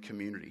new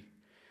community.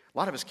 A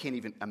lot of us can't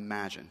even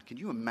imagine. Can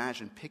you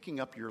imagine picking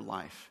up your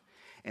life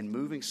and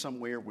moving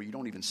somewhere where you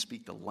don't even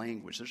speak the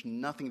language? There's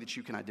nothing that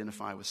you can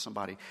identify with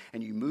somebody.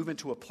 And you move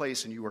into a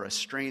place and you are a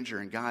stranger,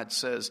 and God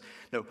says,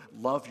 no,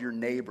 love your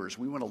neighbors.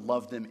 We want to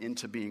love them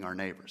into being our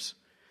neighbors.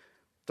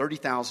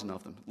 30,000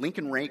 of them.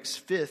 Lincoln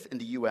ranks 5th in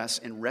the U.S.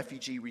 in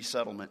refugee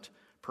resettlement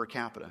per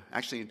capita.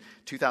 Actually, in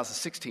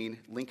 2016,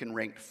 Lincoln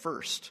ranked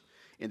 1st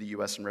in the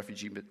U.S. in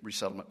refugee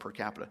resettlement per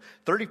capita.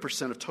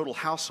 30% of total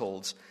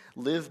households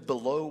live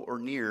below or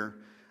near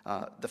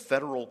the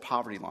federal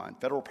poverty line.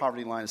 Federal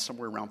poverty line is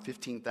somewhere around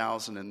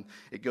 15,000, and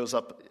it goes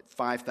up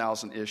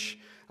 5,000-ish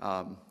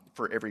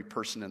for every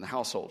person in the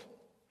household.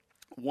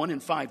 1 in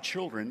 5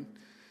 children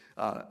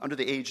under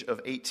the age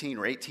of 18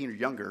 or 18 or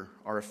younger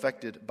are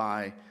affected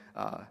by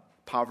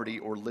poverty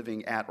or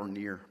living at or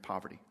near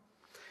poverty.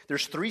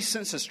 There's 3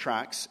 census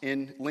tracts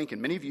in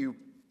Lincoln. Many of you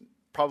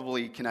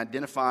probably can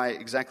identify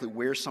exactly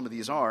where some of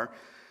these are.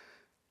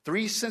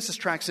 3 census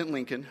tracts in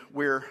Lincoln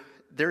where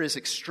there is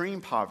extreme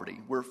poverty,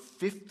 where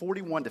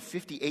 41 to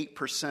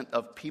 58%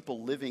 of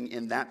people living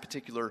in that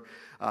particular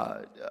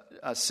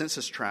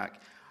census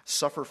tract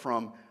suffer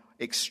from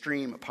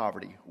extreme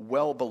poverty,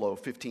 well below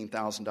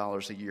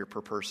 $15,000 a year per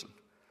person.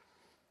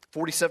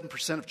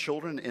 47% of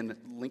children in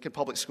Lincoln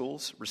Public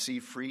Schools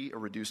receive free or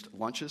reduced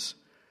lunches.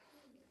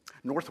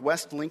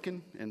 Northwest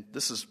Lincoln, and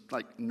this is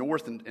like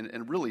north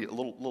and really a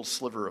little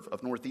sliver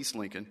of northeast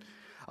Lincoln,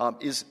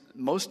 is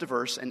most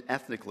diverse and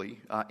ethnically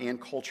and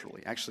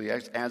culturally. Actually,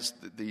 adds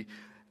the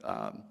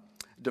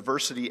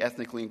diversity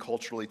ethnically and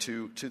culturally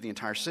to the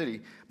entire city.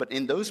 But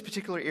in those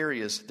particular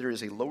areas, there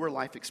is a lower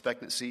life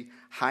expectancy,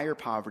 higher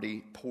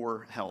poverty,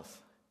 poor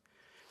health.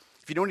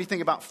 If you know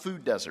anything about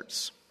food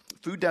deserts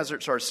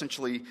are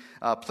essentially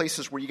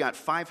places where you got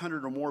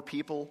 500 or more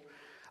people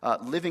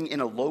living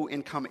in a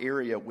low-income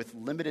area with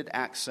limited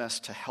access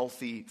to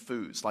healthy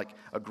foods, like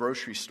a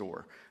grocery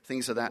store,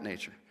 things of that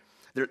nature.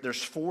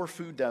 There's 4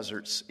 food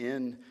deserts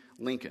in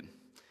Lincoln,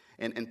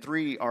 and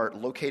 3 are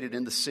located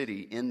in the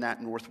city in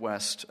that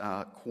northwest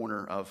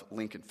corner of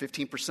Lincoln.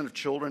 15% of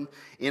children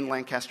in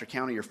Lancaster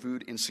County are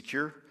food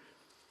insecure.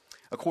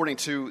 According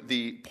to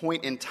the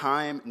Point in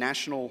Time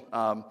national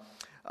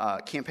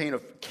campaign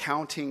of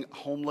counting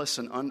homeless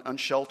and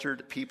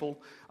unsheltered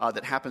people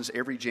that happens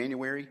every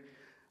January,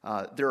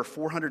 there are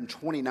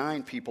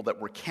 429 people that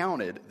were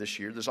counted this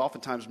year. There's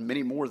oftentimes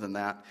many more than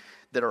that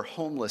are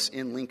homeless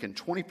in Lincoln.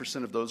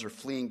 20% of those are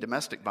fleeing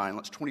domestic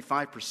violence.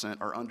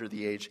 25% are under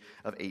the age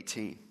of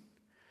 18.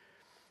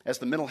 As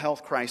the mental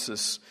health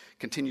crisis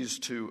continues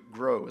to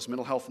grow, as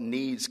mental health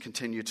needs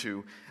continue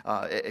to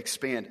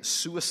expand,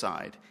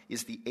 suicide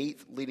is the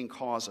 8th leading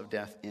cause of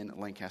death in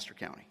Lancaster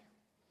County.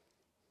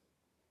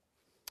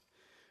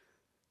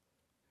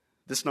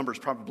 This number is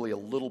probably a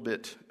little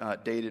bit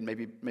dated,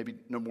 maybe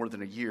no more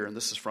than a year, and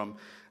this is from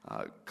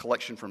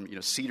collection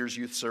from Cedars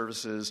Youth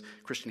Services,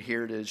 Christian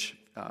Heritage,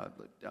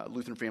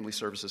 Lutheran Family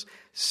Services.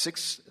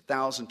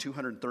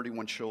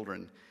 6,231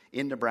 children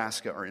in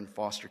Nebraska are in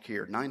foster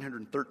care.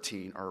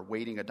 913 are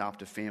awaiting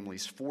adoptive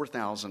families.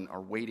 4,000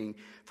 are waiting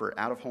for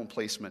out-of-home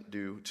placement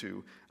due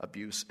to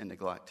abuse and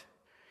neglect.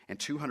 And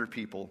 200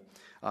 people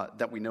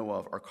that we know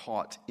of are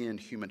caught in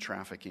human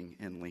trafficking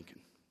in Lincoln.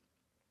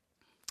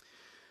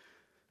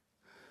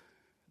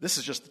 This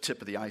is just the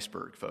tip of the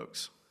iceberg,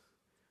 folks.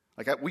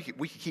 We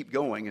could keep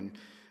going, and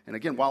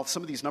again, while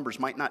some of these numbers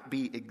might not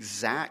be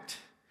exact,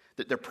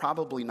 that they're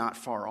probably not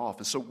far off.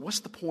 And so what's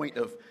the point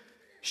of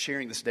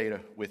sharing this data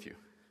with you?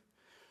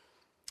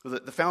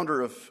 The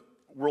founder of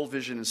World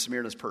Vision and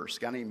Samaritan's Purse, a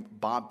guy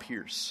named Bob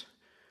Pierce,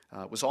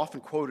 was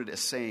often quoted as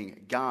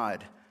saying,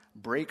 "God,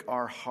 break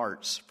our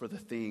hearts for the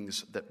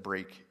things that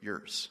break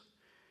yours."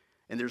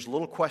 And there's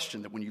little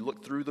question that when you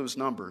look through those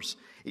numbers,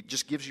 it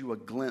just gives you a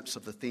glimpse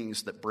of the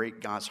things that break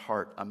God's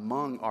heart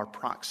among our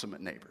proximate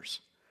neighbors.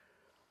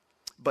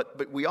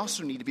 But we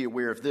also need to be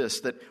aware of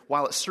this, that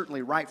while it's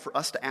certainly right for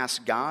us to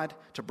ask God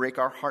to break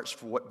our hearts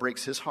for what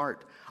breaks his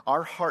heart,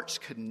 our hearts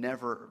could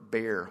never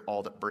bear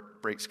all that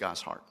breaks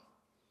God's heart.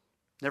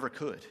 Never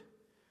could.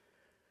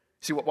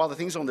 See, while the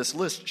things on this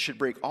list should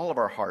break all of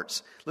our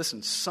hearts,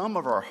 listen, some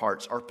of our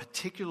hearts are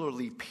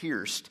particularly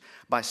pierced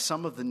by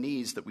some of the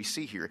needs that we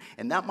see here.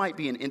 And that might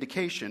be an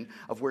indication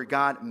of where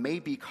God may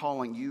be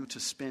calling you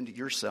to spend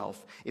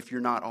yourself if you're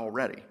not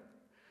already.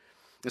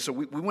 And so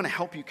we want to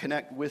help you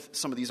connect with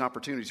some of these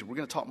opportunities. We're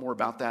going to talk more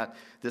about that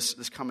this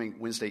coming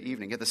Wednesday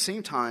evening. At the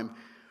same time,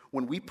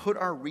 when we put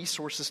our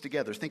resources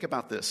together, think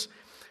about this.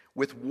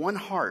 With one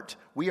heart,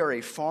 we are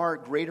a far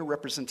greater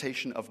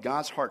representation of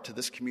God's heart to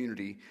this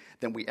community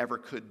than we ever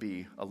could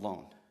be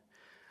alone.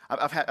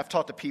 I've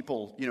talked to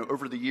people,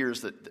 over the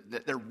years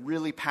that they're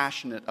really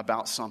passionate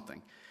about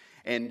something.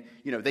 And,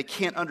 they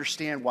can't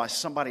understand why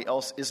somebody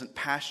else isn't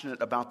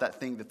passionate about that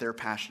thing that they're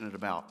passionate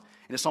about.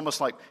 And it's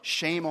almost like,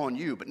 shame on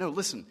you. But no,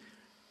 listen.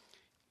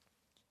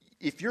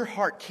 If your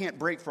heart can't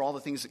break for all the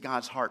things that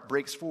God's heart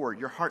breaks for,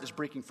 your heart is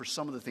breaking for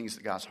some of the things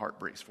that God's heart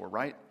breaks for,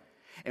 right?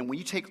 And when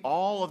you take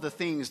all of the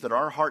things that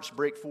our hearts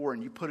break for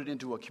and you put it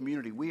into a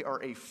community, we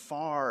are a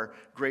far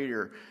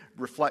greater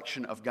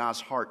reflection of God's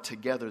heart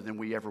together than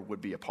we ever would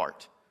be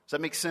apart. Does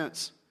that make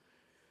sense?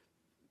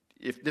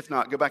 If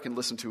not, go back and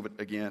listen to it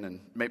again,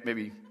 and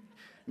maybe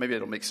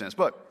it'll make sense.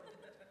 But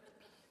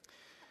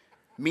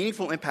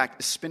meaningful impact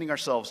is spending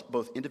ourselves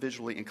both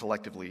individually and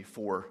collectively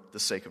for the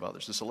sake of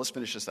others. And so let's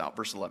finish this out.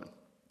 Verse 11.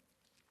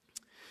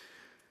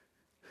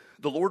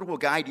 The Lord will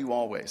guide you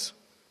always.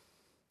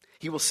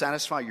 He will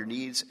satisfy your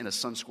needs in a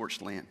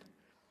sun-scorched land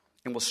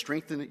and will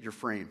strengthen your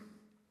frame.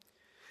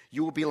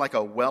 You will be like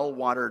a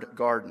well-watered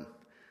garden,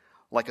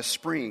 like a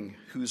spring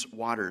whose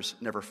waters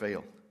never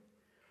fail.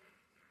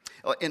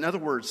 In other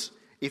words,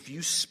 if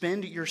you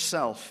spend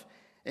yourself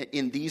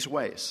in these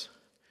ways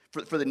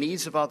for the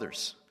needs of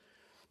others,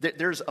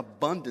 there's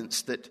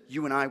abundance that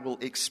you and I will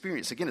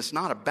experience. Again, it's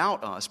not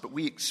about us, but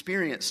we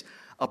experience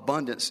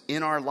abundance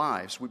in our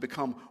lives. We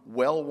become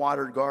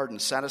well-watered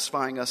gardens,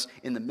 satisfying us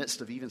in the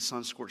midst of even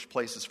sun-scorched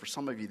places. For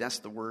some of you, that's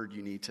the word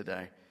you need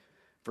today.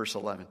 Verse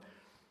 11.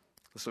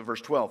 So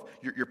verse 12.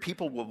 Your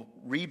people will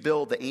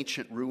rebuild the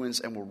ancient ruins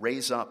and will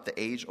raise up the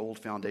age-old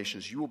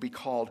foundations. You will be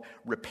called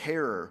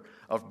repairer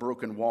of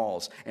broken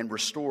walls and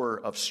restorer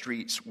of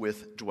streets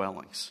with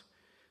dwellings.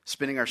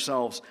 Spending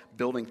ourselves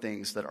building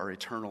things that are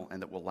eternal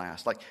and that will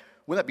last. Like,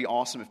 wouldn't that be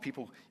awesome if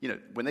people,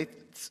 when they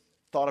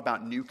thought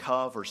about New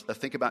Cove or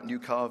think about New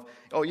Cove,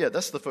 oh yeah,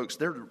 that's the folks,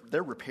 they're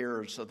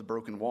repairers of the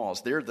broken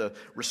walls. They're the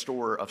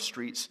restorer of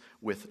streets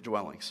with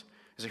dwellings.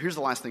 So here's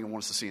the last thing I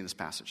want us to see in this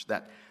passage,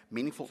 that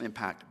meaningful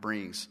impact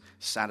brings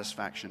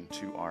satisfaction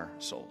to our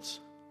souls.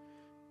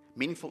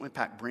 Meaningful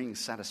impact brings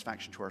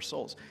satisfaction to our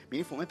souls.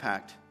 Meaningful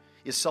impact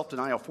is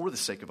self-denial for the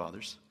sake of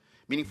others.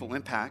 Meaningful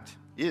impact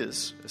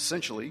is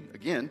essentially,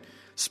 again,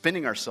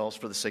 spending ourselves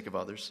for the sake of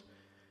others.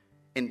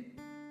 And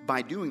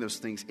by doing those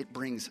things, it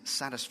brings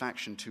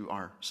satisfaction to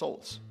our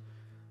souls.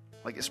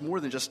 Like, it's more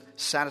than just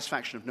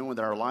satisfaction of knowing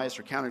that our lives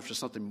are counting for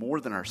something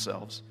more than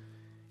ourselves.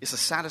 It's a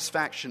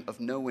satisfaction of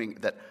knowing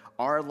that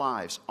our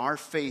lives, our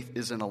faith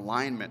is in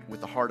alignment with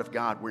the heart of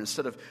God, where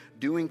instead of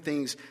doing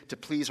things to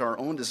please our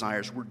own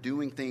desires, we're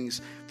doing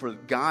things for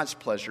God's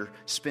pleasure,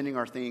 spending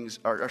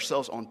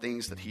ourselves on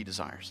things that He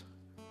desires.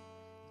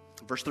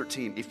 Verse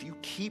 13, if you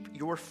keep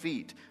your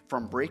feet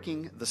from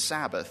breaking the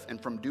Sabbath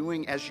and from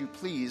doing as you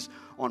please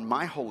on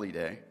my holy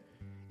day,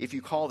 if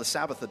you call the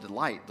Sabbath a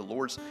delight, the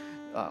Lord's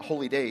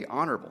holy day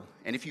honorable,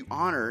 and if you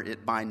honor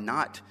it by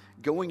not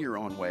going your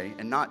own way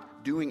and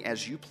not doing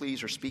as you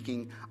please or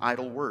speaking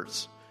idle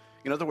words.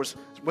 In other words,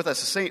 what that's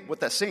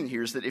saying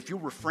here is that if you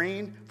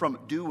refrain from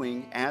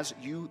doing as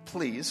you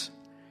please,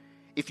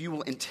 if you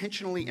will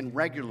intentionally and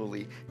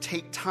regularly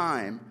take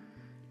time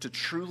to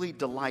truly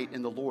delight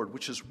in the Lord,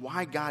 which is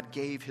why God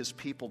gave His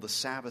people the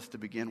Sabbath to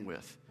begin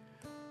with.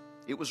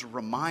 It was a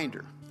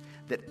reminder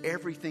that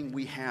everything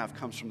we have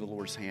comes from the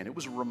Lord's hand. It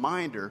was a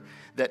reminder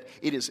that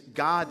it is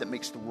God that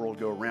makes the world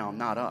go around,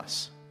 not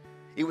us.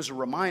 It was a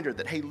reminder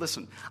that, hey,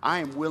 listen, I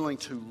am willing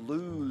to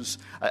lose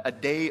a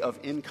day of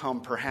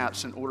income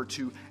perhaps in order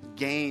to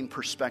gain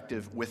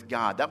perspective with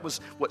God. That was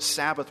what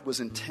Sabbath was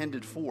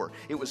intended for.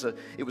 It was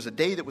a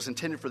day that was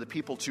intended for the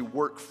people to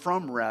work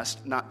from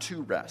rest, not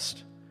to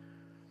rest.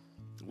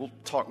 We'll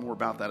talk more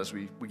about that as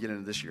we get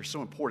into this year. It's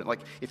so important.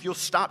 Like, if you'll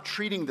stop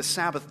treating the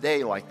Sabbath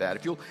day like that,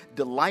 if you'll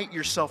delight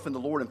yourself in the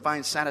Lord and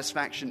find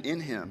satisfaction in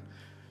Him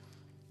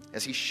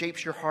as He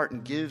shapes your heart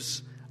and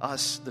gives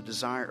us the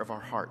desire of our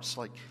hearts,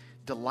 like,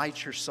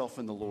 delight yourself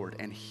in the Lord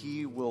and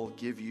He will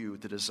give you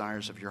the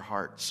desires of your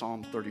heart.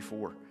 Psalm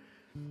 34.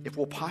 If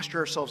we'll posture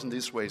ourselves in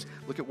these ways,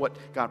 look at what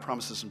God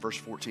promises in verse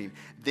 14.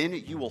 Then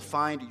you will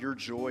find your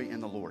joy in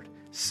the Lord,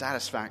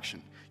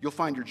 satisfaction. You'll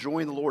find your joy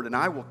in the Lord, and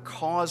I will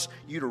cause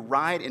you to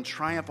ride in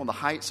triumph on the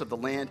heights of the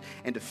land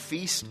and to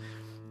feast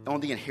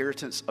on the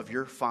inheritance of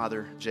your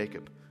father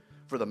Jacob.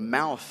 For the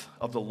mouth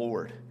of the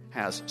Lord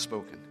has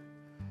spoken.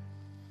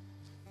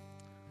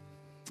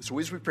 So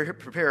as we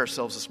prepare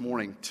ourselves this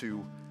morning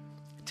to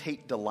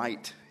take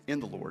delight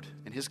in the Lord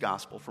and His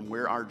gospel, from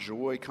where our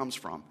joy comes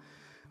from,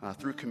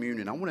 through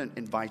communion, I want to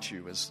invite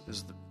you as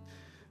the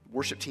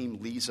worship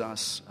team leads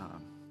us.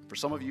 For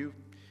some of you,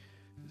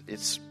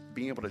 it's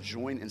being able to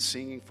join in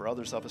singing. For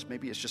others of us,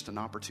 maybe it's just an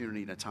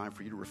opportunity and a time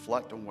for you to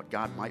reflect on what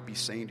God might be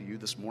saying to you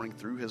this morning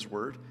through His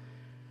Word.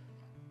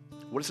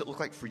 What does it look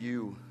like for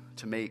you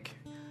to make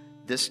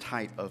this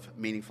type of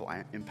meaningful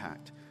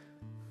impact?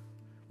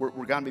 Where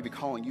God may be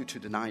calling you to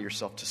deny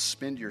yourself, to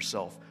spend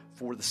yourself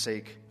for the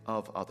sake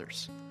of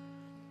others.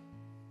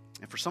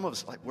 And for some of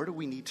us, like, where do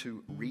we need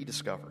to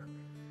rediscover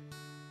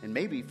And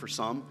maybe for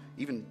some,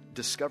 even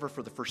discover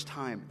for the first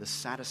time the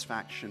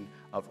satisfaction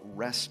of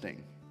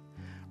resting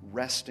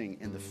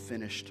in the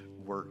finished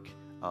work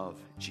of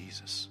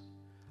Jesus,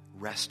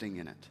 resting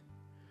in it.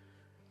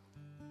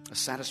 A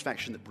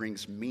satisfaction that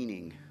brings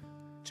meaning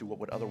to what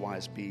would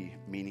otherwise be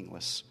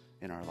meaningless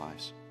in our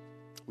lives.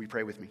 Will you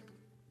pray with me?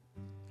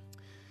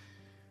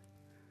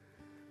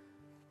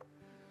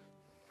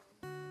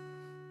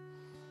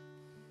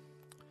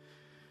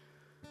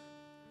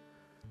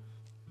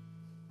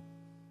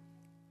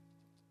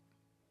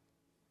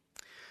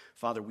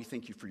 Father, we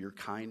thank you for your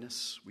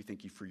kindness. We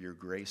thank you for your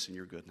grace and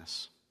your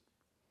goodness.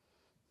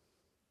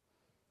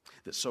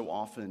 That so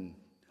often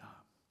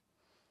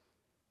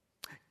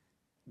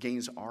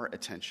gains our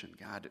attention,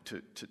 God,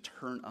 to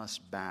turn us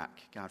back,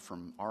 God,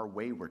 from our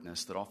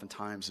waywardness that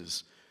oftentimes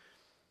is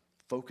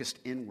focused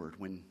inward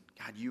when,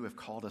 God, you have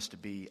called us to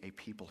be a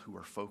people who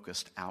are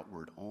focused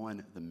outward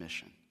on the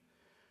mission.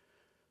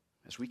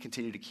 As we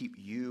continue to keep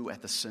you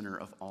at the center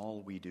of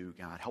all we do,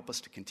 God, help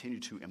us to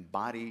continue to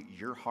embody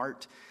your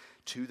heart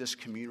to this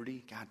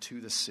community, God,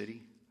 to this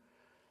city.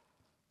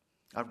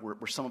 God,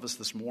 where some of us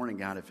this morning,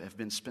 God, have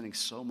been spending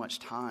so much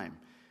time,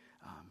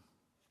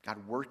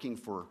 God, working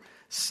for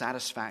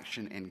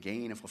satisfaction and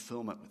gain and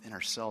fulfillment within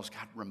ourselves.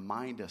 God,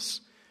 remind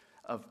us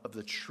of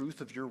the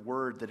truth of your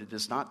word, that it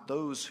is not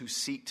those who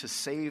seek to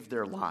save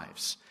their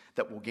lives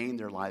that will gain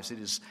their lives. It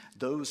is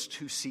those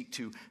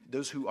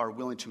who are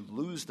willing to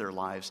lose their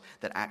lives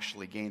that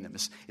actually gain them.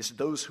 It's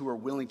those who are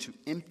willing to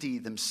empty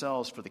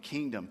themselves for the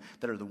kingdom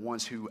that are the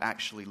ones who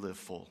actually live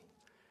full.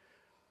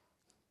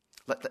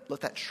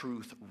 Let that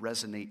truth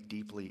resonate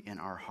deeply in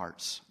our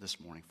hearts this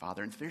morning,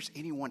 Father. And if there's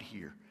anyone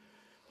here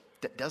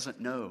that doesn't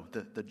know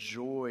the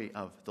joy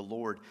of the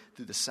Lord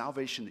through the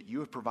salvation that you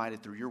have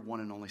provided through your one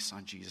and only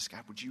Son, Jesus,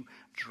 God, would you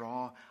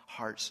draw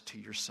hearts to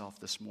yourself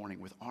this morning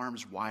with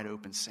arms wide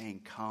open,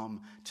 saying,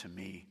 "Come to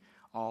me,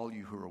 all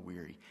you who are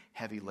weary,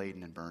 heavy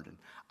laden and burdened.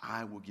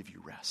 I will give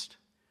you rest."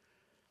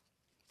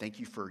 Thank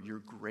you for your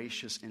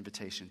gracious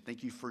invitation.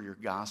 Thank you for your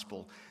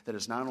gospel that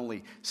has not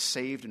only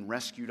saved and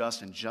rescued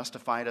us and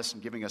justified us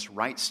and giving us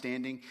right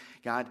standing,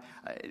 God,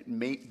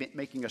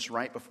 making us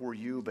right before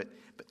you, but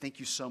thank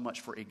you so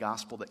much for a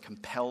gospel that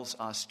compels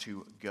us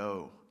to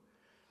go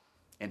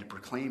and to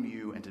proclaim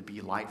you and to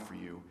be light for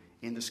you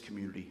in this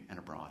community and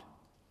abroad.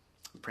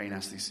 We pray and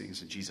ask these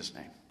things in Jesus'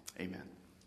 name. Amen.